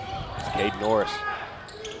 It's Cade Norris.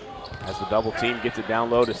 As the double team gets it down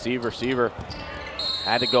low to Seaver. Seaver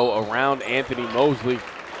had to go around Anthony Mosley,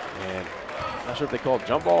 and I'm not sure if they called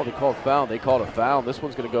jump ball or they called foul. They called a foul. This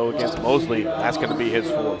one's going to go against Mosley. That's going to be his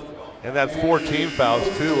 4th. And that's 14 fouls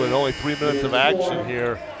too, and only 3 minutes of action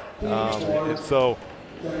here. And so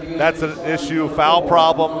that's an issue, foul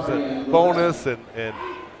problems and bonus, and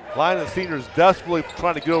Lima Senior is desperately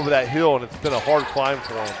trying to get over that hill, and it's been a hard climb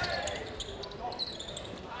for him.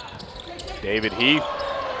 David Heath,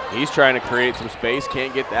 he's trying to create some space,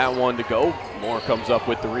 can't get that one to go. Moore comes up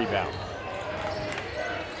with the rebound.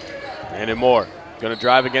 Brandon Moore going to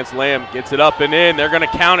drive against Lamb, gets it up and in. They're going to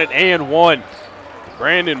count it and 1.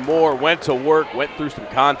 Brandon Moore went to work, went through some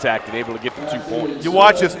contact, and able to get the 2 points. You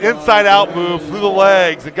watch this inside-out move through the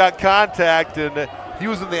legs and got contact, and he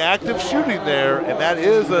was in the active shooting there, and that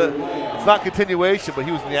is it's not continuation, but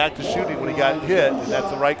he was in the active shooting when he got hit, and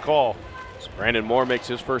that's the right call. So Brandon Moore makes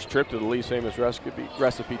his first trip to the Lee's Famous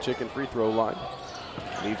Recipe Chicken free throw line.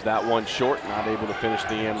 Leaves that one short, not able to finish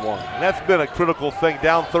the and one. And that's been a critical thing.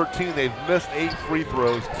 Down 13, they've missed 8 free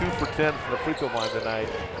throws, 2 for 10 from the free throw line tonight.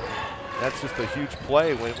 That's just a huge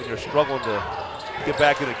play when you're struggling to get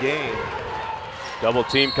back in a game. Double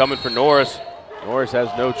team coming for Norris. Norris has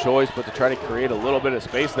no choice but to try to create a little bit of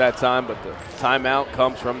space that time, but the timeout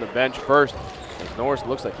comes from the bench first. As Norris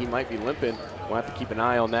looks like he might be limping. We'll have to keep an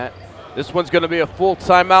eye on that. This one's going to be a full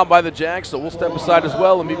timeout by the Jags, so we'll step aside as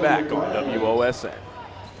well and be back on WOSN.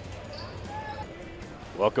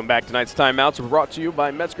 Welcome back. Tonight's timeouts are brought to you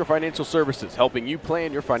by Metzger Financial Services, helping you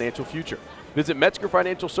plan your financial future. Visit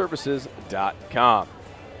MetzgerFinancialServices.com.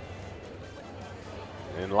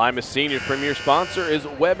 And Lima's senior premier sponsor is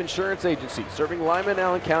Webb Insurance Agency, serving Lima and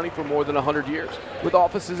Allen County for more than 100 years, with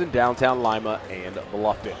offices in downtown Lima and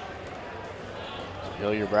Bluffton.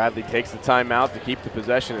 Hilliard Bradley takes the timeout to keep the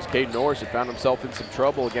possession as Cade Norris had found himself in some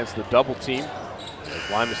trouble against the double team.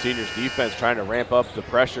 As Lima Senior's defense trying to ramp up the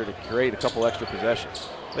pressure to create a couple extra possessions.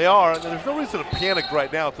 They are, and there's no reason to panic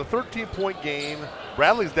right now. It's a 13-point game.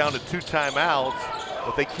 Bradley's down to 2 timeouts,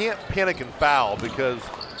 but they can't panic and foul because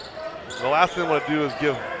the last thing they want to do is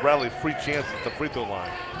give Bradley free chances at the free throw line.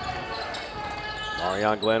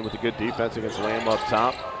 Marion Glenn with a good defense against Lamb up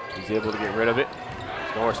top. He's able to get rid of it.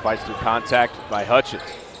 Norris fights through contact by Hutchins.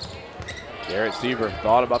 Garrett Seaver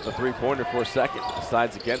thought about the three-pointer for a second, but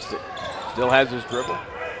decides against it. Still has his dribble.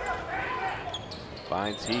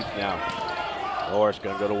 Finds Heath now. Norris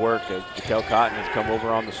going to go to work as Jaquel Cotton has come over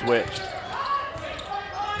on the switch.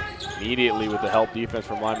 Immediately with the help defense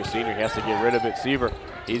from Lima Senior, he has to get rid of it. Seaver,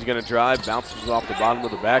 he's going to drive, bounces off the bottom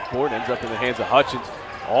of the backboard, ends up in the hands of Hutchins.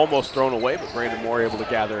 Almost thrown away, but Brandon Moore able to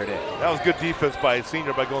gather it in. That was good defense by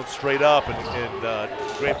Senior by going straight up and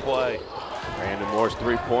great play. Brandon Moore's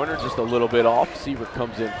three-pointer just a little bit off. Seaver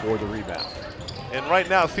comes in for the rebound. And right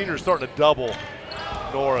now, Senior's starting to double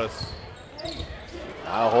Norris.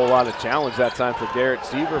 Not a whole lot of challenge that time for Garrett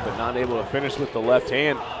Seaver, but not able to finish with the left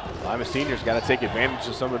hand. Lima Senior's got to take advantage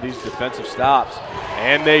of some of these defensive stops.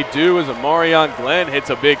 And they do as Marion Glenn hits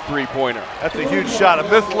a big three-pointer. That's a huge shot. A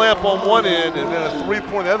missed layup on one end and then a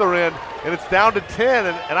three-point on the other end, and it's down to 10.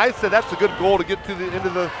 And I said that's a good goal to get to the end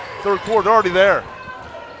of the third quarter. They're already there.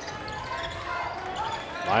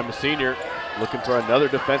 Lima Senior looking for another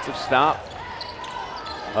defensive stop.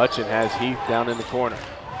 Hutchin has Heath down in the corner.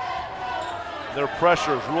 Their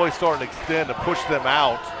pressure is really starting to extend and push them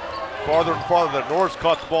out. Farther and farther, the Norris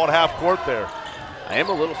caught the ball at half court there. I am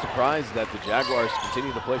a little surprised that the Jaguars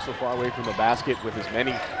continue to play so far away from the basket with as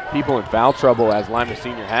many people in foul trouble as Lima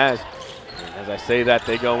Senior has. And as I say that,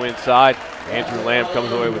 they go inside. Andrew Lamb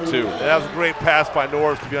comes away with 2. That was a great pass by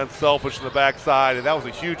Norris to be unselfish in the backside, and that was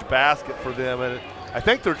a huge basket for them. And I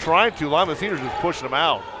think they're trying to. Lima Senior's just pushing them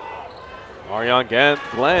out. Marion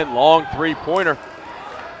Glenn, long three-pointer.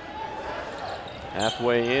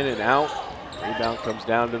 Halfway in and out. Rebound comes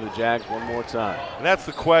down to the Jags one more time. And that's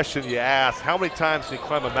the question you ask. How many times can you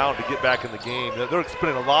climb a mountain to get back in the game? They're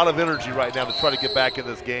expending a lot of energy right now to try to get back in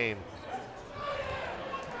this game.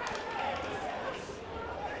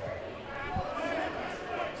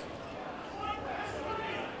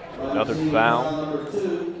 Another foul.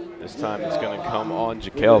 This time it's going to come on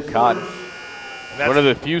Jaquel Cotton. One of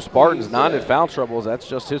the few Spartans not in foul troubles. That's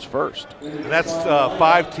just his first. And that's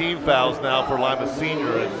 5 team fouls now for Lima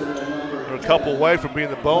Senior. And they're a couple away from being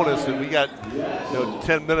the bonus, and we got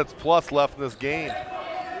 10 minutes plus left in this game.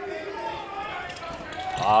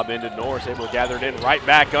 Bob into Norris, able to gather it in right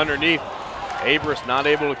back underneath. Abris not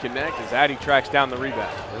able to connect as Addy tracks down the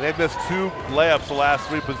rebound. And they've missed 2 layups the last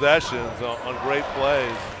 3 possessions on great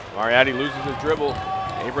plays. Mariatti loses his dribble.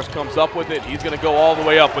 Abris comes up with it. He's going to go all the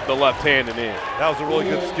way up with the left hand and in. That was a really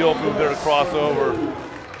good skill move there to cross over.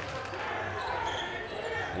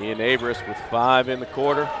 Ian Abris with 5 in the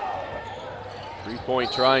quarter.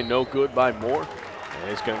 3-point try, no good by Moore.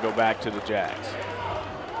 And it's going to go back to the Jags.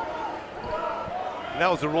 And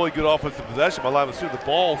that was a really good offensive possession by Lima Senior. The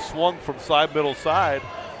ball swung from side, middle, side.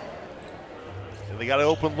 And they got an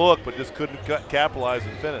open look, but just couldn't capitalize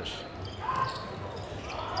and finish.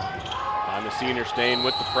 Lima Senior staying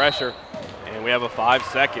with the pressure, and we have a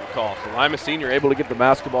 5-second call. So Lima Senior able to get the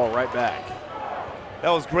basketball right back. That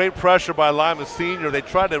was great pressure by Lima Senior. They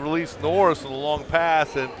tried to release Norris on a long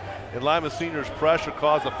pass, and Lima Senior's pressure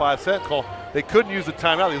caused a 5-second call. They couldn't use the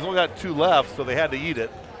timeout. They've only got 2 left, so they had to eat it.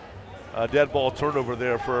 A dead ball turnover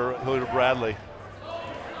there for Hilliard Bradley.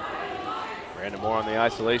 Brandon Moore on the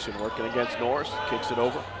isolation, working against Norris, kicks it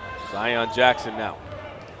over. Zion Jackson now.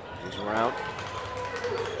 He's around.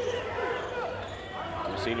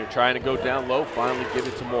 Senior trying to go down low, finally give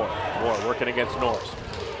it to Moore. Moore working against Norris.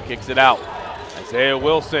 Kicks it out. Isaiah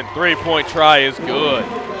Wilson, three-point try is good.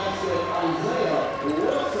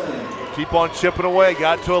 Keep on chipping away.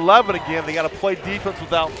 Got to 11 again. They got to play defense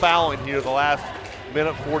without fouling here the last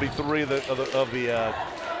minute 43 of the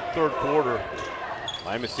third quarter.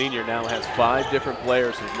 Lima Senior now has 5 different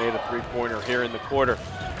players who've made a three-pointer here in the quarter.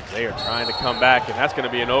 They are trying to come back, and that's going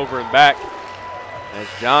to be an over and back. As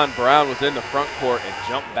John Brown was in the front court and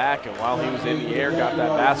jumped back, and while he was in the air, got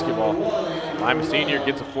that basketball. Lima Senior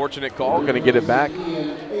gets a fortunate call, going to get it back,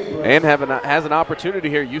 and has an opportunity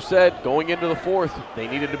here. You said going into the fourth, they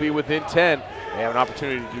needed to be within 10. They have an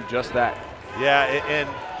opportunity to do just that. Yeah, and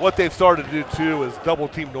what they've started to do too is double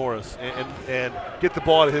team Norris and get the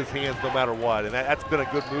ball to his hands no matter what, and that's been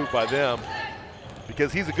a good move by them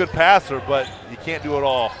because he's a good passer, but you can't do it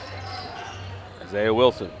all. Isaiah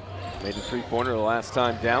Wilson made the three-pointer the last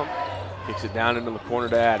time down. Kicks it down into the corner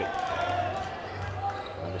to Addy.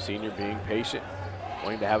 Lima Senior being patient,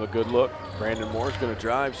 wanting to have a good look. Brandon Moore's going to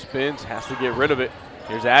drive, spins, has to get rid of it.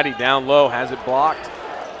 Here's Addy down low, has it blocked,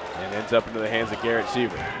 and ends up into the hands of Garrett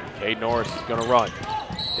Seaver. Cade Norris is going to run.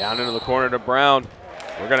 Down into the corner to Brown.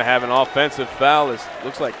 We're going to have an offensive foul. It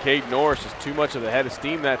looks like Cade Norris is too much of the head of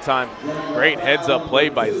steam that time. Great heads-up play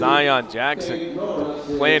by Zion Jackson to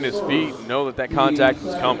plant his feet and know that contact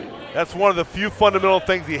was coming. That's one of the few fundamental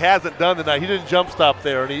things he hasn't done tonight. He didn't jump stop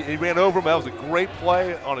there, and he ran over him. That was a great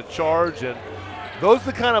play on a charge, and those are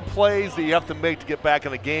the kind of plays that you have to make to get back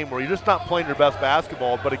in a game where you're just not playing your best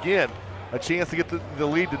basketball. But again, a chance to get the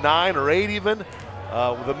lead to 9 or 8 even with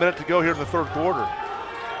a minute to go here in the third quarter.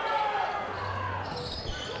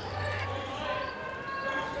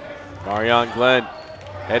 Marion Glenn,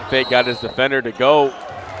 head fake, got his defender to go.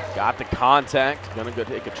 Got the contact. Gonna go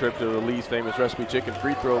take a trip to the Lee's Famous Recipe Chicken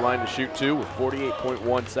free throw line to shoot 2 with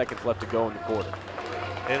 48.1 seconds left to go in the quarter.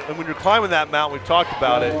 And when you're climbing that mountain, we've talked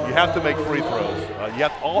about it, you have to make free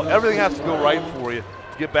throws. Everything has to go right for you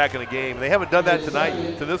to get back in the game. And they haven't done that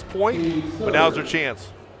tonight to this point, but now's their chance.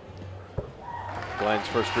 Glenn's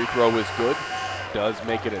first free throw is good. Does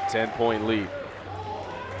make it a 10-point lead.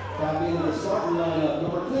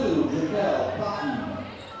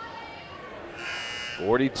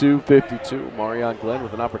 42-52. Marion Glenn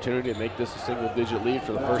with an opportunity to make this a single-digit lead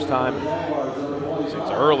for the first time since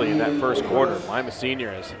early in that first quarter. Lima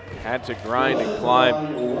Senior has had to grind and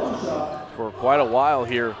climb for quite a while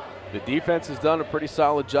here. The defense has done a pretty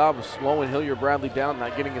solid job of slowing Hilliard Bradley down,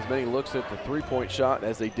 not getting as many looks at the three-point shot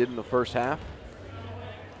as they did in the first half.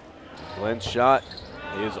 Glenn's shot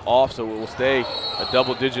is off, so it will stay a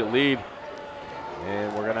double-digit lead.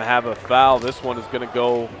 And we're going to have a foul. This one is going to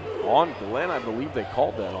go on Glenn. I believe they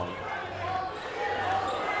called that on.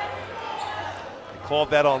 They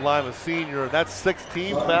called that on Lima Senior. That's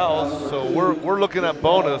 16 fouls, so we're looking at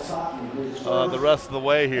bonus the rest of the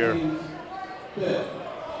way here.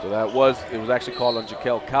 So it was actually called on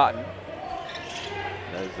Jaquel Cotton.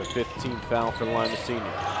 That is the 15th foul for Lima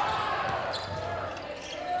Senior.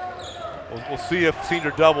 We'll see if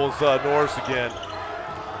Senior doubles Norris again.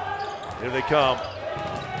 Here they come.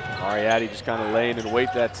 Ariadne just kind of laying in wait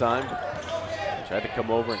that time. Tried to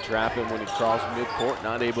come over and trap him when he crossed midcourt,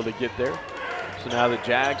 not able to get there. So now the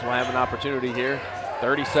Jags will have an opportunity here.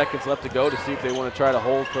 30 seconds left to go to see if they want to try to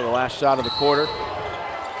hold for the last shot of the quarter.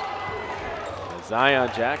 And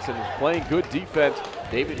Zion Jackson is playing good defense.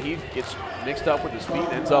 David Heath gets mixed up with his feet,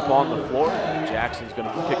 ends up on the floor. Jackson's going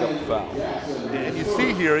to pick up the foul. And you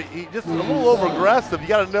see here, he just a little over aggressive. You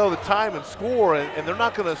got to know the time and score, and they're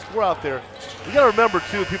not going to score out there. You got to remember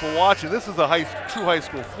too, people watching, this is a true high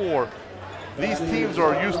school floor. These teams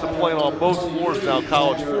are used to playing on both floors now,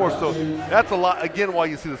 college floors. So that's a lot, again, why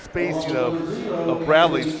you see the spacing of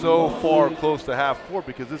Bradley so far close to half court,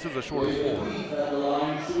 because this is a shorter floor.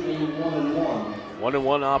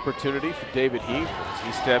 1-on-1 opportunity for David Heath as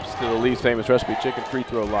he steps to the Lee's Famous Recipe Chicken free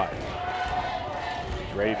throw line.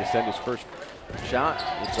 He's ready to send his first shot.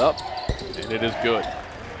 It's up, and it is good.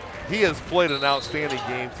 He has played an outstanding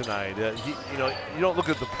game tonight. You don't look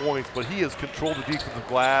at the points, but he has controlled the defensive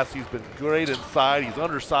glass. He's been great inside. He's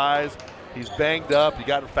undersized. He's banged up. He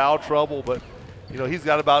got in foul trouble, but he's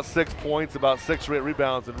got about 6 points, about 6 or 8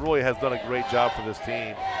 rebounds, and really has done a great job for this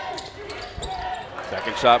team.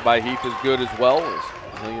 Second shot by Heath is good as well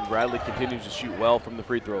as Hilliard Bradley continues to shoot well from the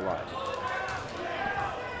free throw line.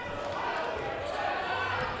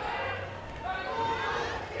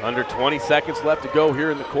 Under 20 seconds left to go here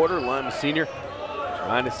in the quarter. Lima Senior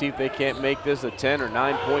trying to see if they can't make this a 10 or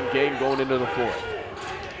 9-point game going into the fourth.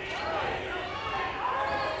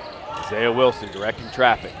 Isaiah Wilson directing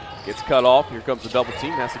traffic. Gets cut off. Here comes the double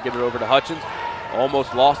team. Has to get it over to Hutchins.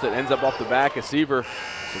 Almost lost it, ends up off the back of Seaver.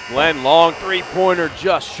 So Glenn, long three-pointer,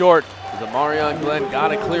 just short. As Amarion Glenn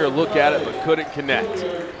got a clear look at it, but couldn't connect.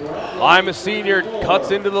 Lima Senior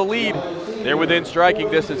cuts into the lead. They're within striking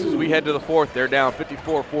distance as we head to the fourth. They're down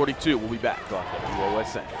 54-42. We'll be back on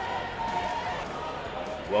WOSN.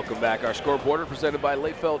 Welcome back. Our scoreboard presented by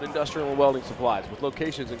Latefeld Industrial and Welding Supplies with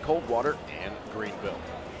locations in Coldwater and Greenville.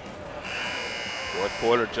 Fourth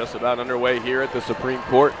quarter just about underway here at the Supreme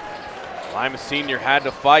Court. Lima Senior had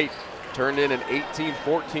to fight, turned in an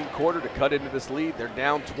 18-14 quarter to cut into this lead. They're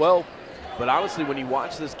down 12. But honestly, when you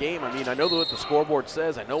watch this game, I mean, I know what the scoreboard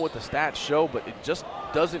says, I know what the stats show, but it just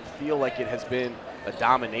doesn't feel like it has been a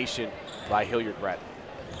domination by Hilliard Bradley.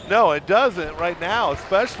 No, it doesn't right now,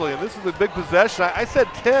 especially, and this is a big possession. I said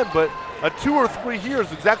 10, but a 2 or 3 here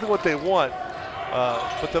is exactly what they want.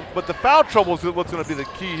 But the foul trouble is what's going to be the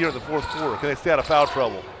key here in the fourth quarter. Can they stay out of foul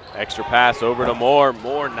trouble? Extra pass over to Moore.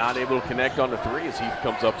 Moore not able to connect on the three as Heath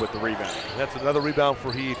comes up with the rebound. And that's another rebound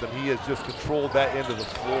for Heath, and he has just controlled that end of the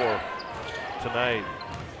floor tonight.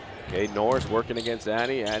 Cade Norris working against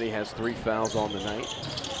Addy. Addy has 3 fouls on the night.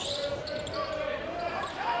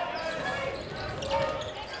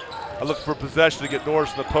 I look for possession to get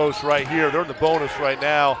Norris in the post right here. They're in the bonus right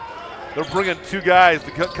now. They're bringing 2 guys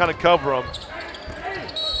to kind of cover them.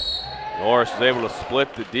 Norris is able to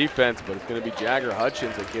split the defense, but it's going to be Jagger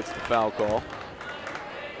Hutchins that gets the foul call.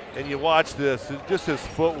 And you watch this, just his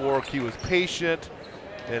footwork. He was patient,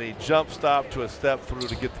 and he jump stopped to a step through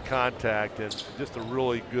to get the contact, and just a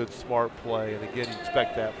really good, smart play. And again, you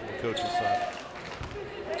expect that from the coach's side.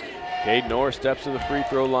 Cade Norris steps to the free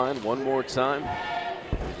throw line one more time.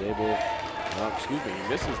 He's able, he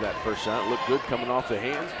misses that first shot. Looked good coming off the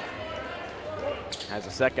hands. Has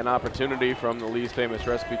a second opportunity from the Lee's Famous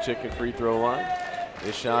Recipe Chicken free throw line.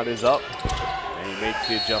 This shot is up, and he makes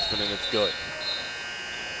the adjustment, and it's good.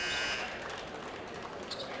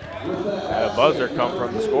 Had a buzzer come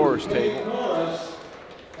from the scorer's table.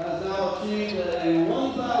 Has now achieved a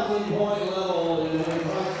 1,000-point level in his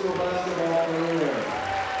high school basketball career.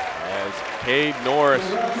 As Cade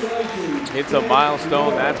Norris hits a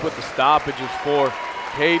milestone, that's what the stoppage is for.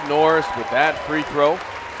 Cade Norris with that free throw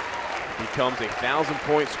becomes a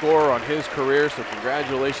 1,000-point scorer on his career, so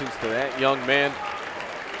congratulations to that young man.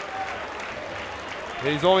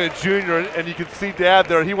 He's only a junior, and you can see Dad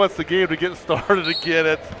there. He wants the game to get started again.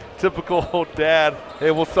 It's typical Dad.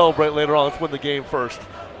 Hey, we'll celebrate later on. Let's win the game first.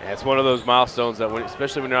 Yeah, it's one of those milestones that,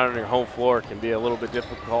 especially when you're out on your home floor, it can be a little bit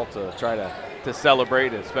difficult to try to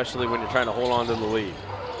celebrate, especially when you're trying to hold on to the lead.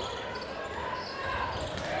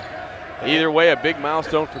 Either way, a big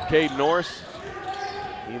milestone for Cade Norris.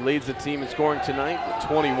 He leads the team in scoring tonight with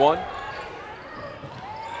 21.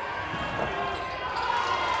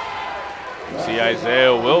 You see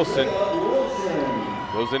Isaiah Wilson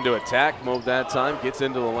goes into attack mode that time, gets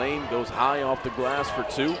into the lane, goes high off the glass for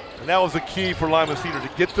 2. And that was the key for Lima Senior, to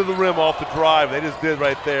get to the rim off the drive. They just did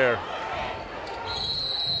right there.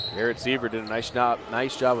 Garrett Seaver did a nice job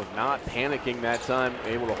of not panicking that time,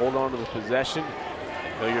 able to hold on to the possession.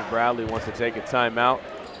 And Hilliard Bradley wants to take a timeout.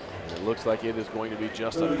 And it looks like it is going to be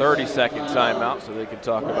just a 30-second timeout, so they can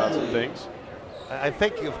talk about some things. I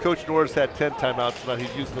think if Coach Norris had 10 timeouts tonight,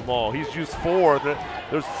 he'd used them all. He's used 4.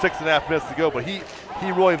 There's 6.5 minutes to go, but he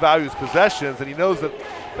really values possessions, and he knows that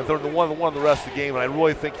they're the one the rest of the game. And I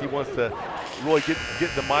really think he wants to really get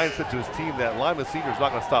the mindset to his team that Lima Senior is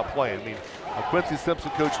not going to stop playing. I mean, a Quincy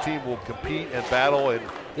Simpson coach team will compete and battle, and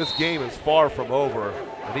this game is far from over,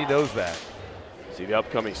 and he knows that. See the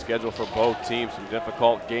upcoming schedule for both teams, some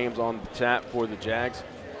difficult games on the tap for the Jags.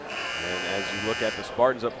 And as you look at the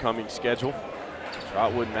Spartans' upcoming schedule,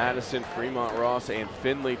 Trotwood, Madison, Fremont Ross, and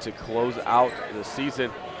Findlay to close out the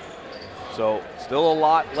season. So still a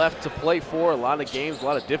lot left to play for, a lot of games, a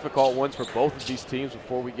lot of difficult ones for both of these teams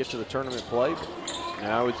before we get to the tournament play.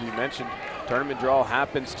 Now, as you mentioned, tournament draw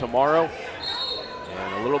happens tomorrow.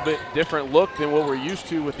 And a little bit different look than what we're used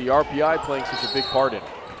to with the RPI playing such a big part in it.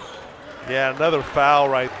 Yeah, another foul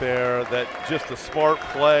right there. That just a smart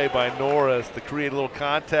play by Norris to create a little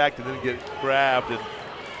contact and then get grabbed. And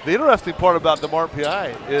the interesting part about the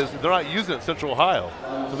RPI is they're not using it in Central Ohio.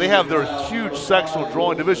 So they have their huge sectional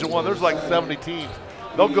drawing. Division I, there's like 70 teams.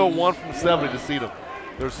 They'll go 1 from 70 to seed them.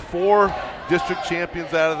 There's 4 district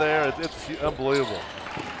champions out of there. It's unbelievable.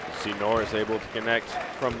 See Norris able to connect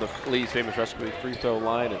from the Lee's Famous Recipe free throw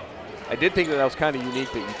line. And I did think that was kind of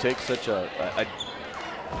unique that you take such a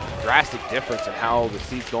drastic difference in how the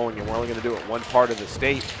seed's going, and we're only going to do it one part of the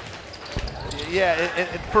state. Yeah, and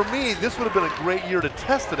for me, this would have been a great year to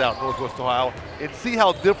test it out in Northwest Ohio and see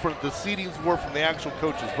how different the seedings were from the actual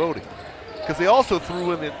coaches voting. Because they also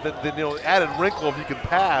threw in the added wrinkle if you can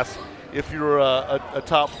pass. if you're a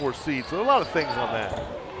top 4 seed. So a lot of things on that.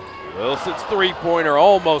 Wilson's three-pointer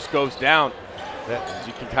almost goes down. That, as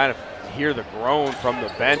you can kind of hear the groan from the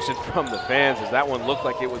bench and from the fans as that one looked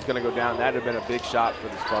like it was going to go down. That would have been a big shot for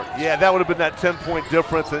the Spartans. yeah, that would have been that 10-point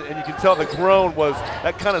difference, and you can tell the groan was,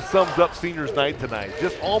 that kind of sums up seniors' night tonight.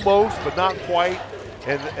 Just almost, but not quite.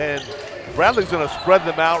 And Bradley's going to spread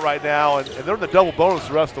them out right now, and they're in the double bonus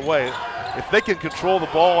the rest of the way. If they can control the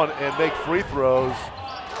ball and make free throws,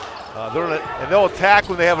 and they'll attack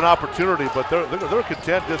when they have an opportunity, but they're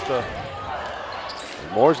content just to.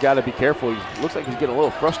 Moore's got to be careful. He looks like he's getting a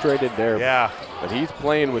little frustrated there. Yeah. But he's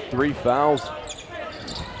playing with 3 fouls.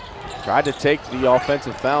 Tried to take the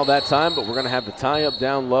offensive foul that time, but we're going to have the tie-up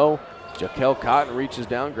down low. Jaquel Cotton reaches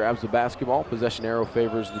down, grabs the basketball. Possession arrow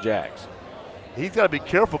favors the Jags. He's got to be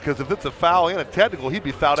careful because if it's a foul and a technical, he'd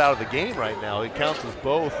be fouled out of the game right now. It counts as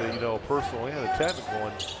both, a personal and a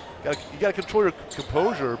technical. And you got to control your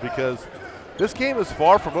composure because this game is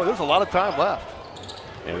far from. There's a lot of time left.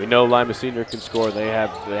 And we know Lima Senior can score. They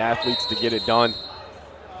have the athletes to get it done.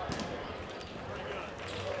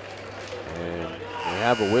 And they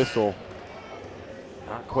have a whistle.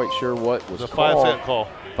 Not quite sure what was called. It's a 5-second call.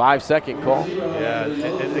 5-second call. Yeah,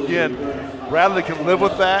 and again, Bradley can live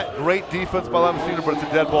with that. Great defense by Lima Senior, but it's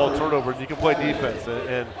a dead ball turnover, and you can play defense.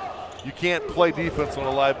 And you can't play defense on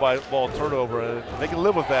a live ball turnover, and they can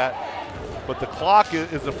live with that. But the clock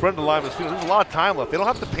is a friend of Lima Senior. There's a lot of time left. They don't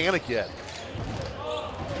have to panic yet.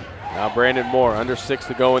 Now Brandon Moore, under 6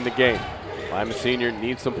 to go in the game. Lima Senior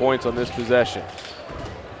needs some points on this possession.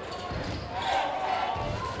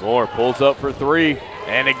 Moore pulls up for 3,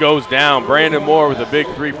 and it goes down. Brandon Moore with a big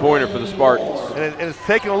 3-pointer for the Spartans. And it's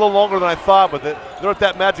taking a little longer than I thought, but they're at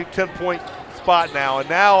that magic 10-point spot now. And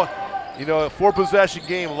now, a 4-possession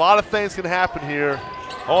game, a lot of things can happen here.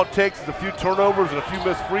 All it takes is a few turnovers and a few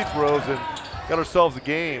missed free throws, and got ourselves a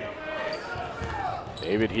game.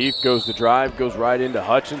 David Heath goes to drive, goes right into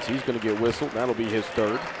Hutchins. He's going to get whistled. That'll be his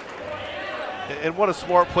 3rd. And what a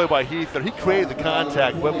smart play by Heath there. He created the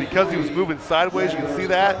contact, but because he was moving sideways, you can see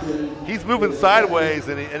that. He's moving sideways,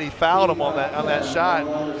 and he fouled him on that shot.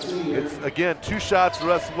 It's, again, 2 shots the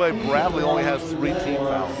rest of the way. Bradley only has 3 team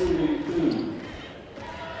fouls.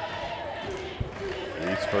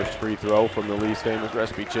 Heath's first free throw from the Lee's famous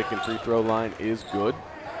Recipe Chicken free throw line is good.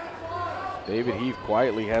 David Heath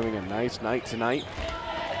quietly having a nice night tonight.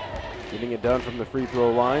 Getting it done from the free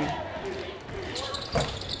throw line.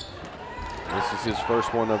 This is his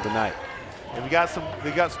first one of the night. And they got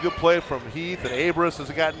some good play from Heath, and Abras has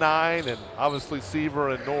got 9, and obviously Seaver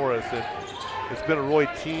and Norris. And it's been a really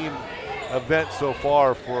team event so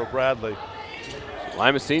far for Bradley.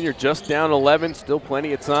 Lima Senior just down 11, still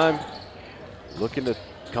plenty of time. Looking to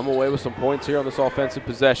come away with some points here on this offensive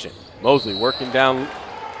possession. Mosley working down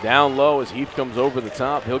low as Heath comes over the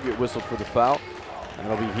top. He'll get whistled for the foul.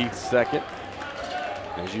 That'll be Heath's 2nd.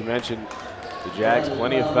 As you mentioned, the Jags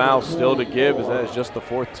plenty of fouls still to give, as that is just the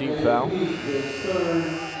 4th team foul.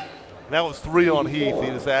 That was 3 on Heath.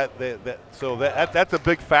 That's a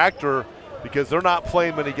big factor because they're not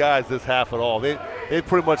playing many guys this half at all. They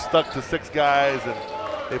pretty much stuck to 6 guys, and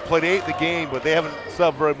they played 8 in the game, but they haven't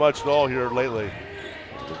subbed very much at all here lately.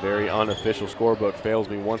 The very unofficial scorebook fails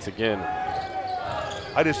me once again.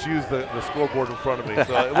 I just used the scoreboard in front of me,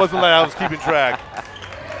 so it wasn't like I was keeping track.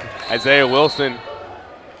 Isaiah Wilson,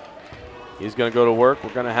 he's going to go to work.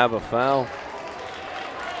 We're going to have a foul.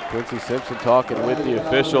 Quincy Simpson talking with the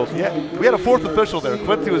officials. Yeah, we had a 4th official there.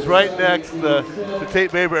 Quincy was right next to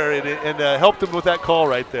Tate Mayberry and helped him with that call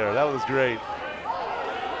right there. That was great.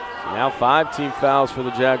 So now 5 team fouls for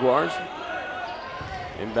the Jaguars.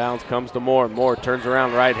 Inbounds comes to Moore. Moore turns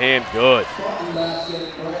around right hand. Good.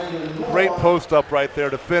 Great post up right there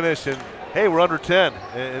to finish. And, hey, we're under 10.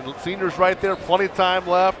 And Senior's right there. Plenty of time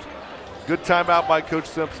left. Good timeout by Coach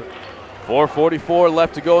Simpson. 4:44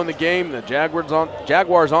 left to go in the game. The Jaguars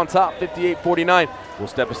on top, 58-49. We'll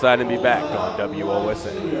step aside and be back on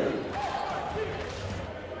WOSN.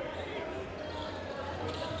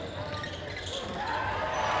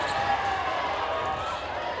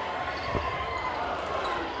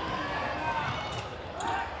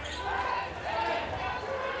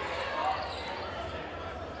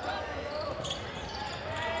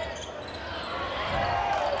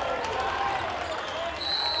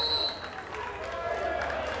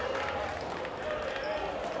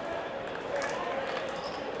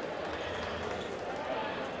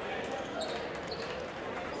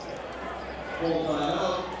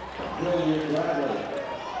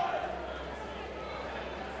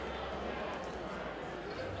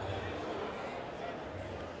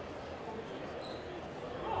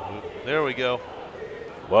 There we go.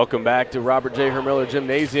 Welcome back to Robert J. Hermiller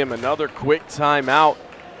Gymnasium. Another quick timeout.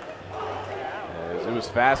 As it was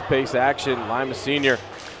fast-paced action. Lima Senior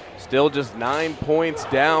still just 9 points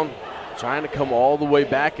down, trying to come all the way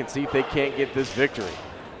back and see if they can't get this victory.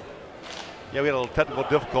 Yeah, we had a little technical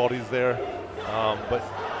difficulties there, but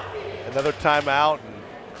another timeout. And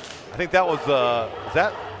I think that was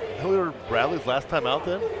that Hilliard Bradley's last timeout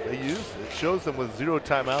then they used? It shows them with 0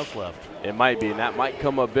 timeouts left. It might be, and that might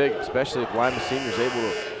come up big, especially if Lima Senior is able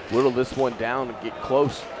to whittle this one down and get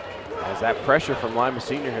close, as that pressure from Lima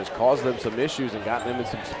Senior has caused them some issues and gotten them in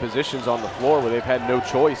some positions on the floor where they've had no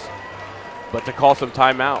choice but to call some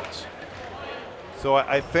timeouts. So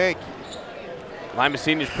I think Lima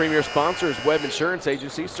Senior's premier sponsor is Webb Insurance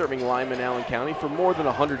Agency, serving Lima and Allen County for more than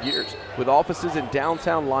 100 years, with offices in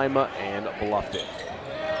downtown Lima and Bluffton.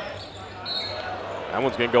 That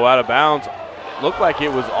one's going to go out of bounds. Looked like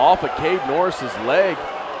it was off of Cade Norris's leg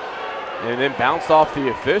and then bounced off the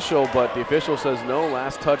official, but the official says no,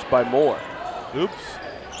 last touch by Moore. Oops,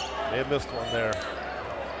 may have missed one there.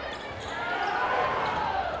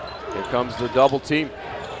 Here comes the double team.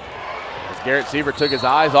 As Garrett Seaver took his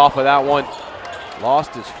eyes off of that one,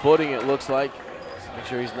 lost his footing, it looks like. Let's make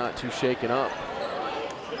sure he's not too shaken up.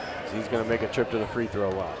 He's going to make a trip to the free throw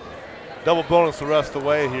line. Double bonus the rest of the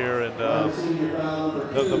way here, and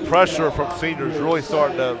the pressure from seniors really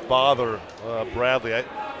starting to bother Bradley.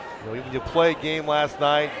 When you play a game last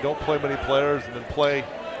night, don't play many players, and then play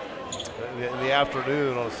in the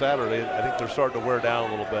afternoon on a Saturday, I think they're starting to wear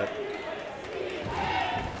down a little bit.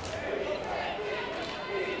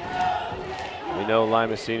 We know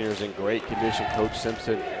Lima Senior is in great condition. Coach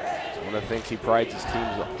Simpson, it's one of the things he prides his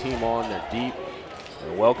team on. They're deep,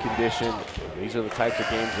 they're well conditioned. These are the types of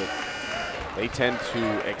games that they tend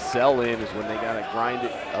to excel in, is when they got to grind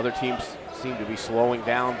it. Other teams seem to be slowing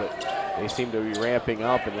down, but they seem to be ramping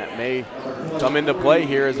up, and that may come into play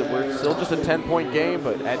here, as we're still just a 10-point game,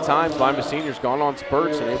 but at times Lima Senior's gone on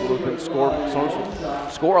spurts and able to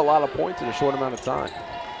score a lot of points in a short amount of time.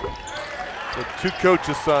 The 2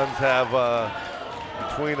 coaches' sons have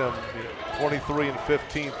between them 23 and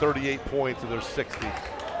 15, 38 points, and they're 60.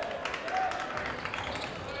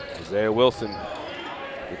 Isaiah Wilson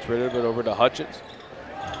gets rid of it over to Hutchins.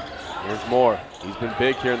 Here's Moore. He's been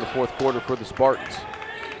big here in the 4th quarter for the Spartans.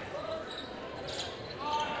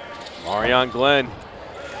 Marion Glenn,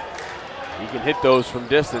 he can hit those from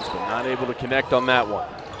distance, but not able to connect on that one.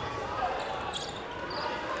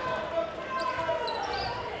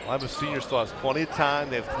 Lima Senior still has plenty of time.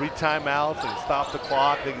 They have 3 timeouts. They can stop the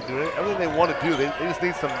clock. They can do everything they want to do. They just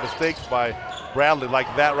need some mistakes by Bradley, like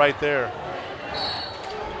that right there.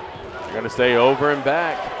 They're going to stay over and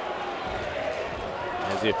back.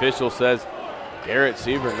 As the official says, Garrett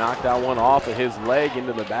Seaver knocked that one off of his leg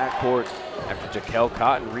into the backcourt after Jaquel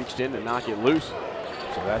Cotton reached in to knock it loose.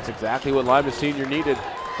 So that's exactly what Lima Senior needed.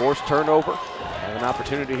 Forced turnover, and an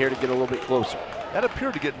opportunity here to get a little bit closer. That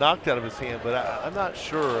appeared to get knocked out of his hand, but I'm not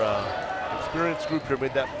sure. Experienced group here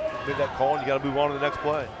made that call, and you got to move on to the next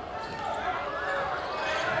play.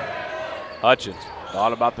 Hutchins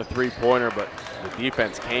thought about the 3-pointer, but the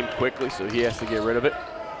defense came quickly, so he has to get rid of it.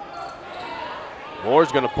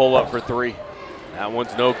 Moore's going to pull up for 3. That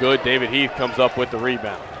one's no good. David Heath comes up with the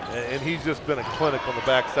rebound. And he's just been a clinic on the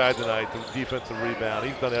backside tonight, the defensive rebound.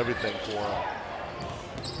 He's done everything for him.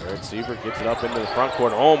 Garrett Seaver gets it up into the front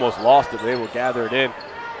court, almost lost it, but able to gather it in.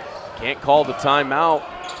 Can't call the timeout.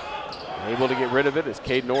 Able to get rid of it as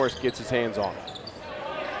Cade Norris gets his hands on it.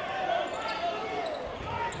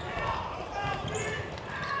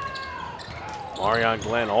 Marion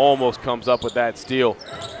Glenn almost comes up with that steal.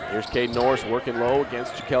 Here's Cade Norris working low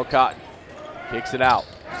against Jaquel Cotton. Kicks it out.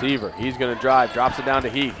 Seaver, he's going to drive, drops it down to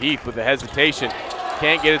Heath. Heath with the hesitation,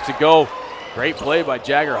 can't get it to go. Great play by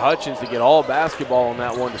Jagger Hutchins to get all basketball on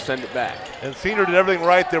that one to send it back. And Senior did everything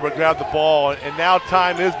right there but grabbed the ball, and now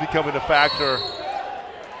time is becoming a factor.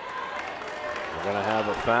 We're going to have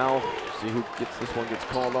a foul. See who gets this one gets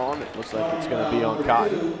called on. It looks like it's going to be on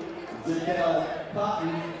Cotton.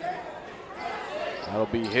 That'll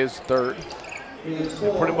be his 3rd.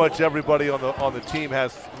 And pretty much everybody on the team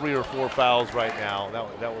has 3 or 4 fouls right now.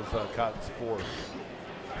 That was Cotton's 4th.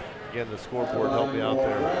 Again, the scoreboard helped me out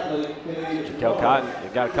there. Jaquel Cotton,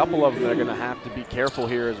 they've got a couple of them that are going to have to be careful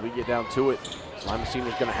here as we get down to it. Lima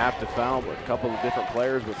Senior's going to have to foul, but a couple of different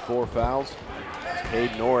players with 4 fouls. As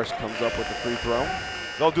Cade Norris comes up with the free throw.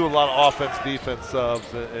 They'll do a lot of offense, defense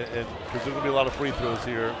subs, and because there's going to be a lot of free throws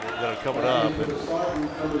here that are coming up.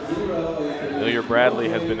 Hilliard Bradley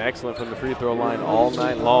has been excellent from the free throw line all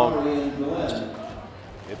night long.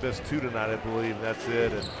 They missed 2 tonight, I believe, and that's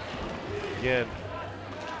it. And again,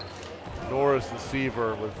 Norris and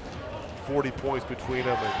Seaver with 40 points between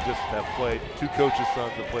them and just have played. Two coaches'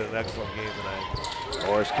 sons have played an excellent game tonight.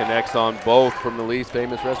 Norris connects on both from the Lee's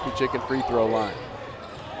famous recipe chicken free throw line.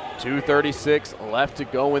 2:36 left to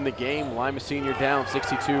go in the game. Lima Senior down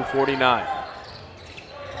 62-49.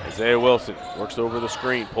 Isaiah Wilson works over the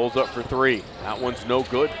screen, pulls up for three. That one's no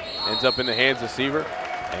good. Ends up in the hands of Seaver.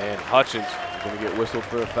 And Hutchins is going to get whistled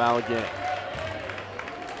for a foul again.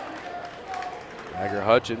 Jagger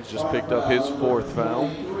Hutchins just picked up his fourth foul.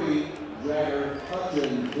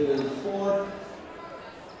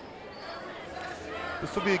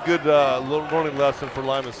 This will be a good learning lesson for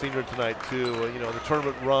Lima Senior tonight, too. You know, the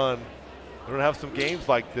tournament run, they're going to have some games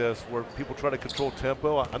like this where people try to control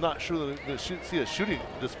tempo. I'm not sure that they'll see a shooting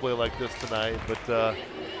display like this tonight, but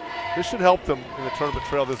this should help them in the tournament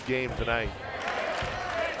trail this game tonight.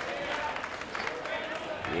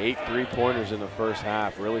 The 8 3-pointers in the first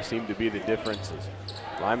half really seemed to be the differences.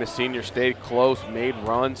 Lima Senior stayed close, made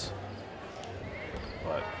runs,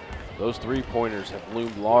 but those 3-pointers have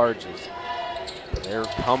loomed large as their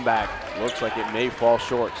comeback looks like it may fall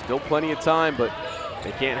short. Still plenty of time, but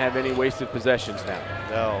they can't have any wasted possessions now.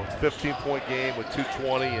 No, it's a 15-point game with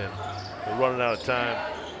 2:20, and they're running out of time.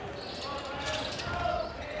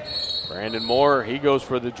 Brandon Moore, he goes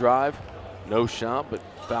for the drive. No shot, but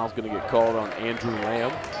foul's going to get called on Andrew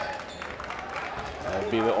Lamb.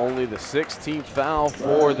 That'll be only the 16th foul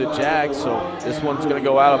for the Jags, so this one's going to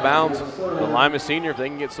go out of bounds. The Lima Senior, if they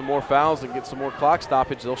can get some more fouls and get some more clock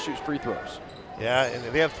stoppage, they'll shoot free throws. Yeah, and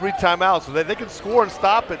they have 3 timeouts, so they can score and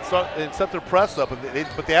stop it and set their press up,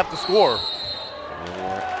 but they have to score.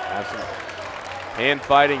 Have some hand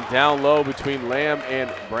fighting down low between Lamb and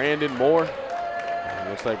Brandon Moore. It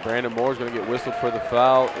looks like Brandon Moore is going to get whistled for the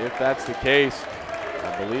foul. If that's the case,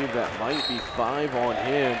 I believe that might be 5 on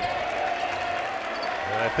him.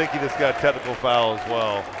 And I think he just got a technical foul as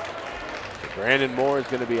well. Brandon Moore is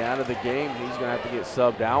going to be out of the game. He's going to have to get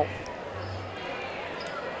subbed out.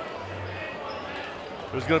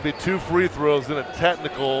 There's going to be 2 free throws and a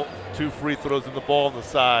technical 2 free throws and the ball on the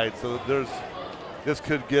side. So this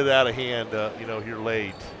could get out of hand, you know, here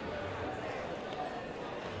late.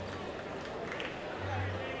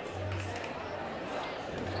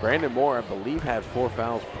 Brandon Moore, I believe, had 4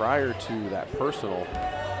 fouls prior to that personal.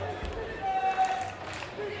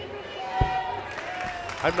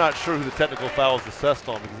 I'm not sure who the technical foul is assessed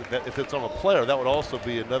on, because if it's on a player, that would also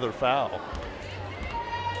be another foul.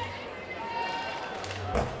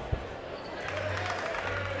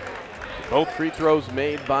 Both free throws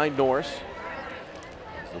made by Norris.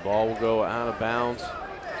 The ball will go out of bounds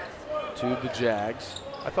to the Jags.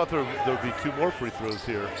 I thought there would be 2 more free throws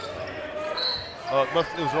here. It was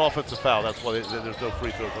an offensive foul. That's why there's no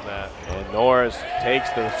free throws on that. And Norris takes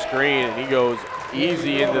the screen and he goes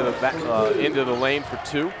easy into the lane for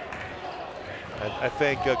 2. I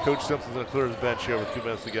think Coach Simpson's going to clear his bench here with 2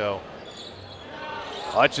 minutes to go.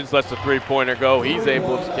 Hutchins lets the 3-pointer go. He's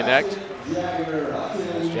able to connect.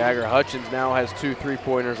 Jagger Hutchins now has 2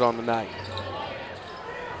 3-pointers on the night.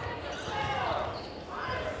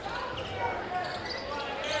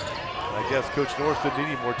 I guess Coach Norris didn't need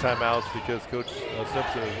any more timeouts because Coach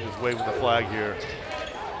Simpson is waving the flag here.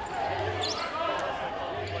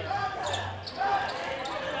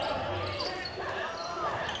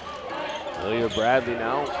 Hilliard Bradley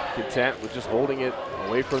now content with just holding it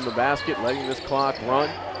away from the basket, letting this clock run.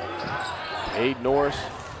 Cade Norris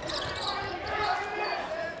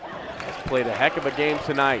has played a heck of a game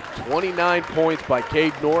tonight. 29 points by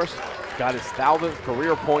Cade Norris. Got his 1,000th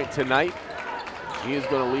career point tonight. He is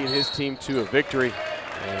going to lead his team to a victory.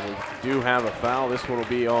 And we do have a foul. This one will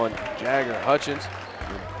be on Jagger Hutchins.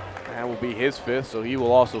 That will be his 5th, so he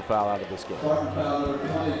will also foul out of this game. Starting foul number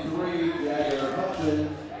 23, Jagger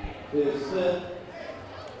Hutchins, his 5th.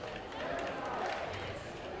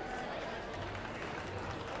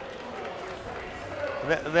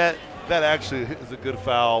 That actually is a good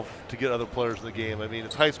foul to get other players in the game. I mean,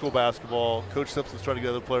 it's high school basketball. Coach Simpson's trying to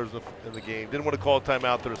get other players in the game. Didn't want to call a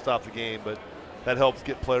timeout there to stop the game, but that helps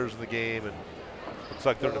get players in the game, and looks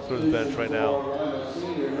like they're going to clear the bench right now.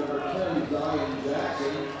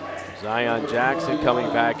 Zion Jackson coming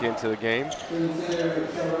back into the game.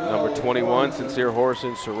 Number 21, Sincere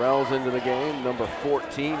Horson Sorrell's into the game. Number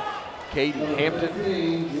 14, Caden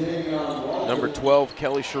Hampton. Number 12,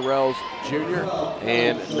 Kelly Sherrells Jr.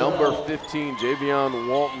 And number 15, Javion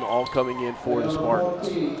Walton, all coming in for the Spartans.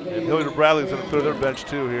 And Hilliard Bradley's going to clear their bench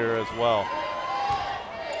too here as well.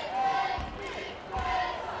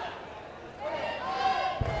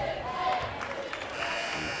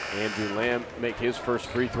 Andrew Lamb make his first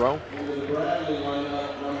free throw.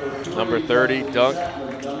 Number 30,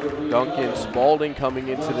 Duncan Spalding coming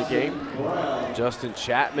into the game. Justin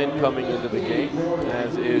Chapman coming into the game,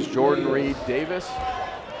 as is Jordan Reed Davis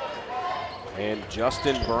and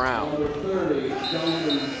Justin Brown.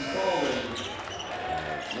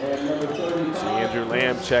 See Andrew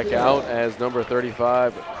Lamb check out as number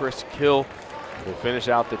 35, Chris Kill, will finish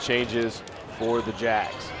out the changes for the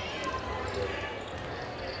Jags.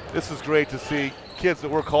 This is great to see kids that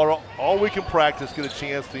work hard all week in practice get a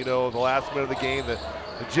chance to, the last minute of the game, the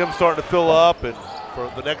gym's starting to fill up and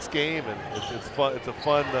for the next game, and it's fun. It's a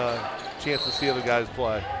fun chance to see other guys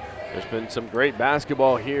play. There's been some great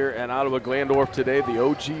basketball here at Ottawa Glandorf today, the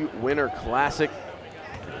OG Winter Classic.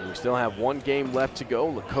 And we still have one game left to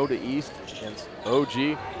go, Lakota East against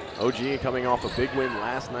OG. OG coming off a big win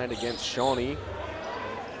last night against Shawnee,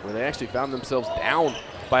 where they actually found themselves down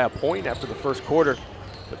by a point after the first quarter,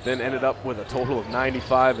 but then ended up with a total of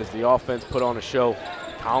 95 as the offense put on a show.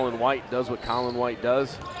 Colin White does what Colin White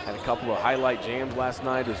does. Had a couple of highlight jams last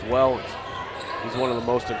night as well. He's one of the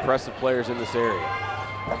most impressive players in this area.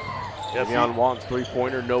 Yes, Deion Walton's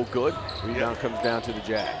three-pointer, no good. Rebound comes down to the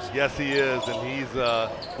Jags. Yes, he is, and he's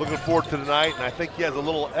looking forward to tonight, and I think he has a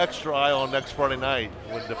little extra eye on next Friday night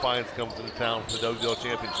when Defiance comes into town for the Dougdale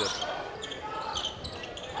Championship.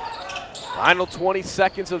 Final 20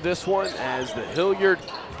 seconds of this one as the Hilliard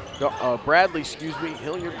Bradley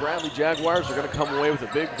Jaguars are going to come away with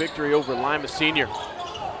a big victory over Lima Senior.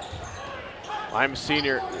 Lima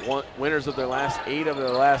Senior winners of their last 8 of their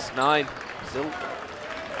last 9. Still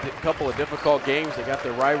a couple of difficult games. They got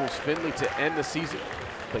their rivals Findlay to end the season.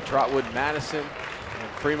 Play Trotwood Madison and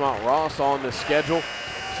Fremont Ross on the schedule.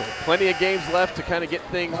 So plenty of games left to kind of get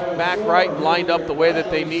things back right, lined up the way that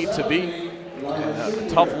they need to be. And a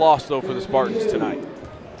tough loss, though, for the Spartans tonight.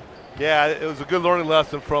 Yeah, it was a good learning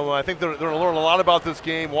lesson from them. I think they're going to learn a lot about this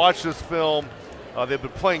game. Watch this film. They've been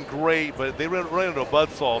playing great, but they ran into a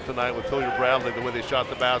buzzsaw tonight with Hilliard Bradley, the way they shot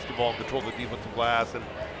the basketball and controlled the defensive glass. And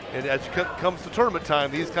as it comes to tournament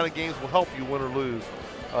time, these kind of games will help you win or lose,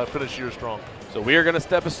 finish the year strong. So we are going to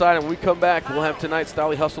step aside, and when we come back, we'll have tonight's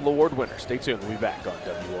Stolly Hustle Award winner. Stay tuned. We'll be back on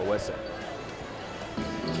WOSN.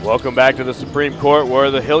 Welcome back to the Supreme Court, where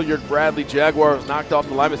the Hilliard Bradley Jaguars knocked off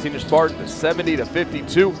the Lima Senior Spartans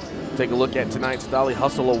 70-52. Take a look at tonight's Stolly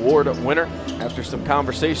Hustle Award winner. After some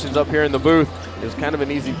conversations up here in the booth, it was kind of an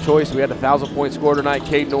easy choice. We had a 1,000-point score tonight.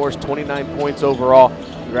 Cade Norris, 29 points overall.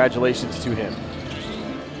 Congratulations to him.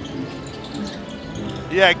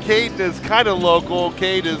 Yeah, Cade is kind of local.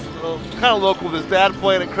 Cade is kind of local with his dad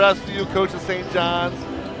playing at Crestview, coach at St. John's.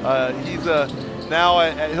 He's now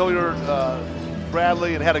at Hilliard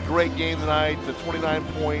Bradley and had a great game tonight, 29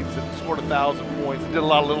 points and scored 1,000 points. He did a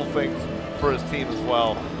lot of little things for his team as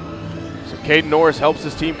well. So Caden Norris helps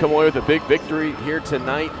his team come away with a big victory here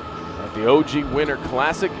tonight at the OG Winter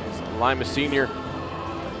Classic. Lima Senior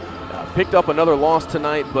picked up another loss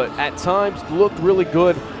tonight, but at times looked really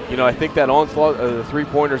good. I think that onslaught of the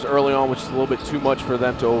three-pointers early on was just a little bit too much for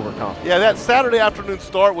them to overcome. Yeah, that Saturday afternoon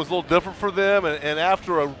start was a little different for them, and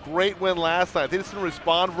after a great win last night, they just didn't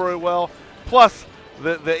respond very well. Plus,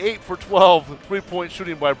 the 8 for 12 three-point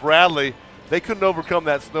shooting by Bradley, they couldn't overcome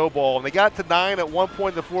that snowball. And they got to 9 at one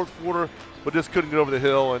point in the fourth quarter, but just couldn't get over the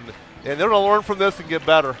hill. And they're going to learn from this and get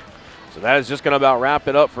better. So that is just going to about wrap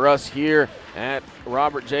it up for us here at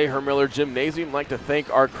Robert J. Hermiller Gymnasium. I'd like to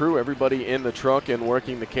thank our crew, everybody in the truck and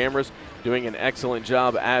working the cameras, doing an excellent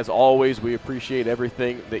job as always. We appreciate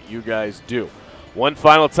everything that you guys do. One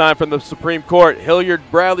final time from the Supreme Court, Hilliard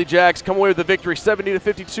Bradley Jags come away with the victory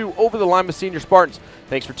 70-52 over the Lima Senior Spartans.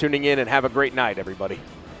 Thanks for tuning in and have a great night, everybody.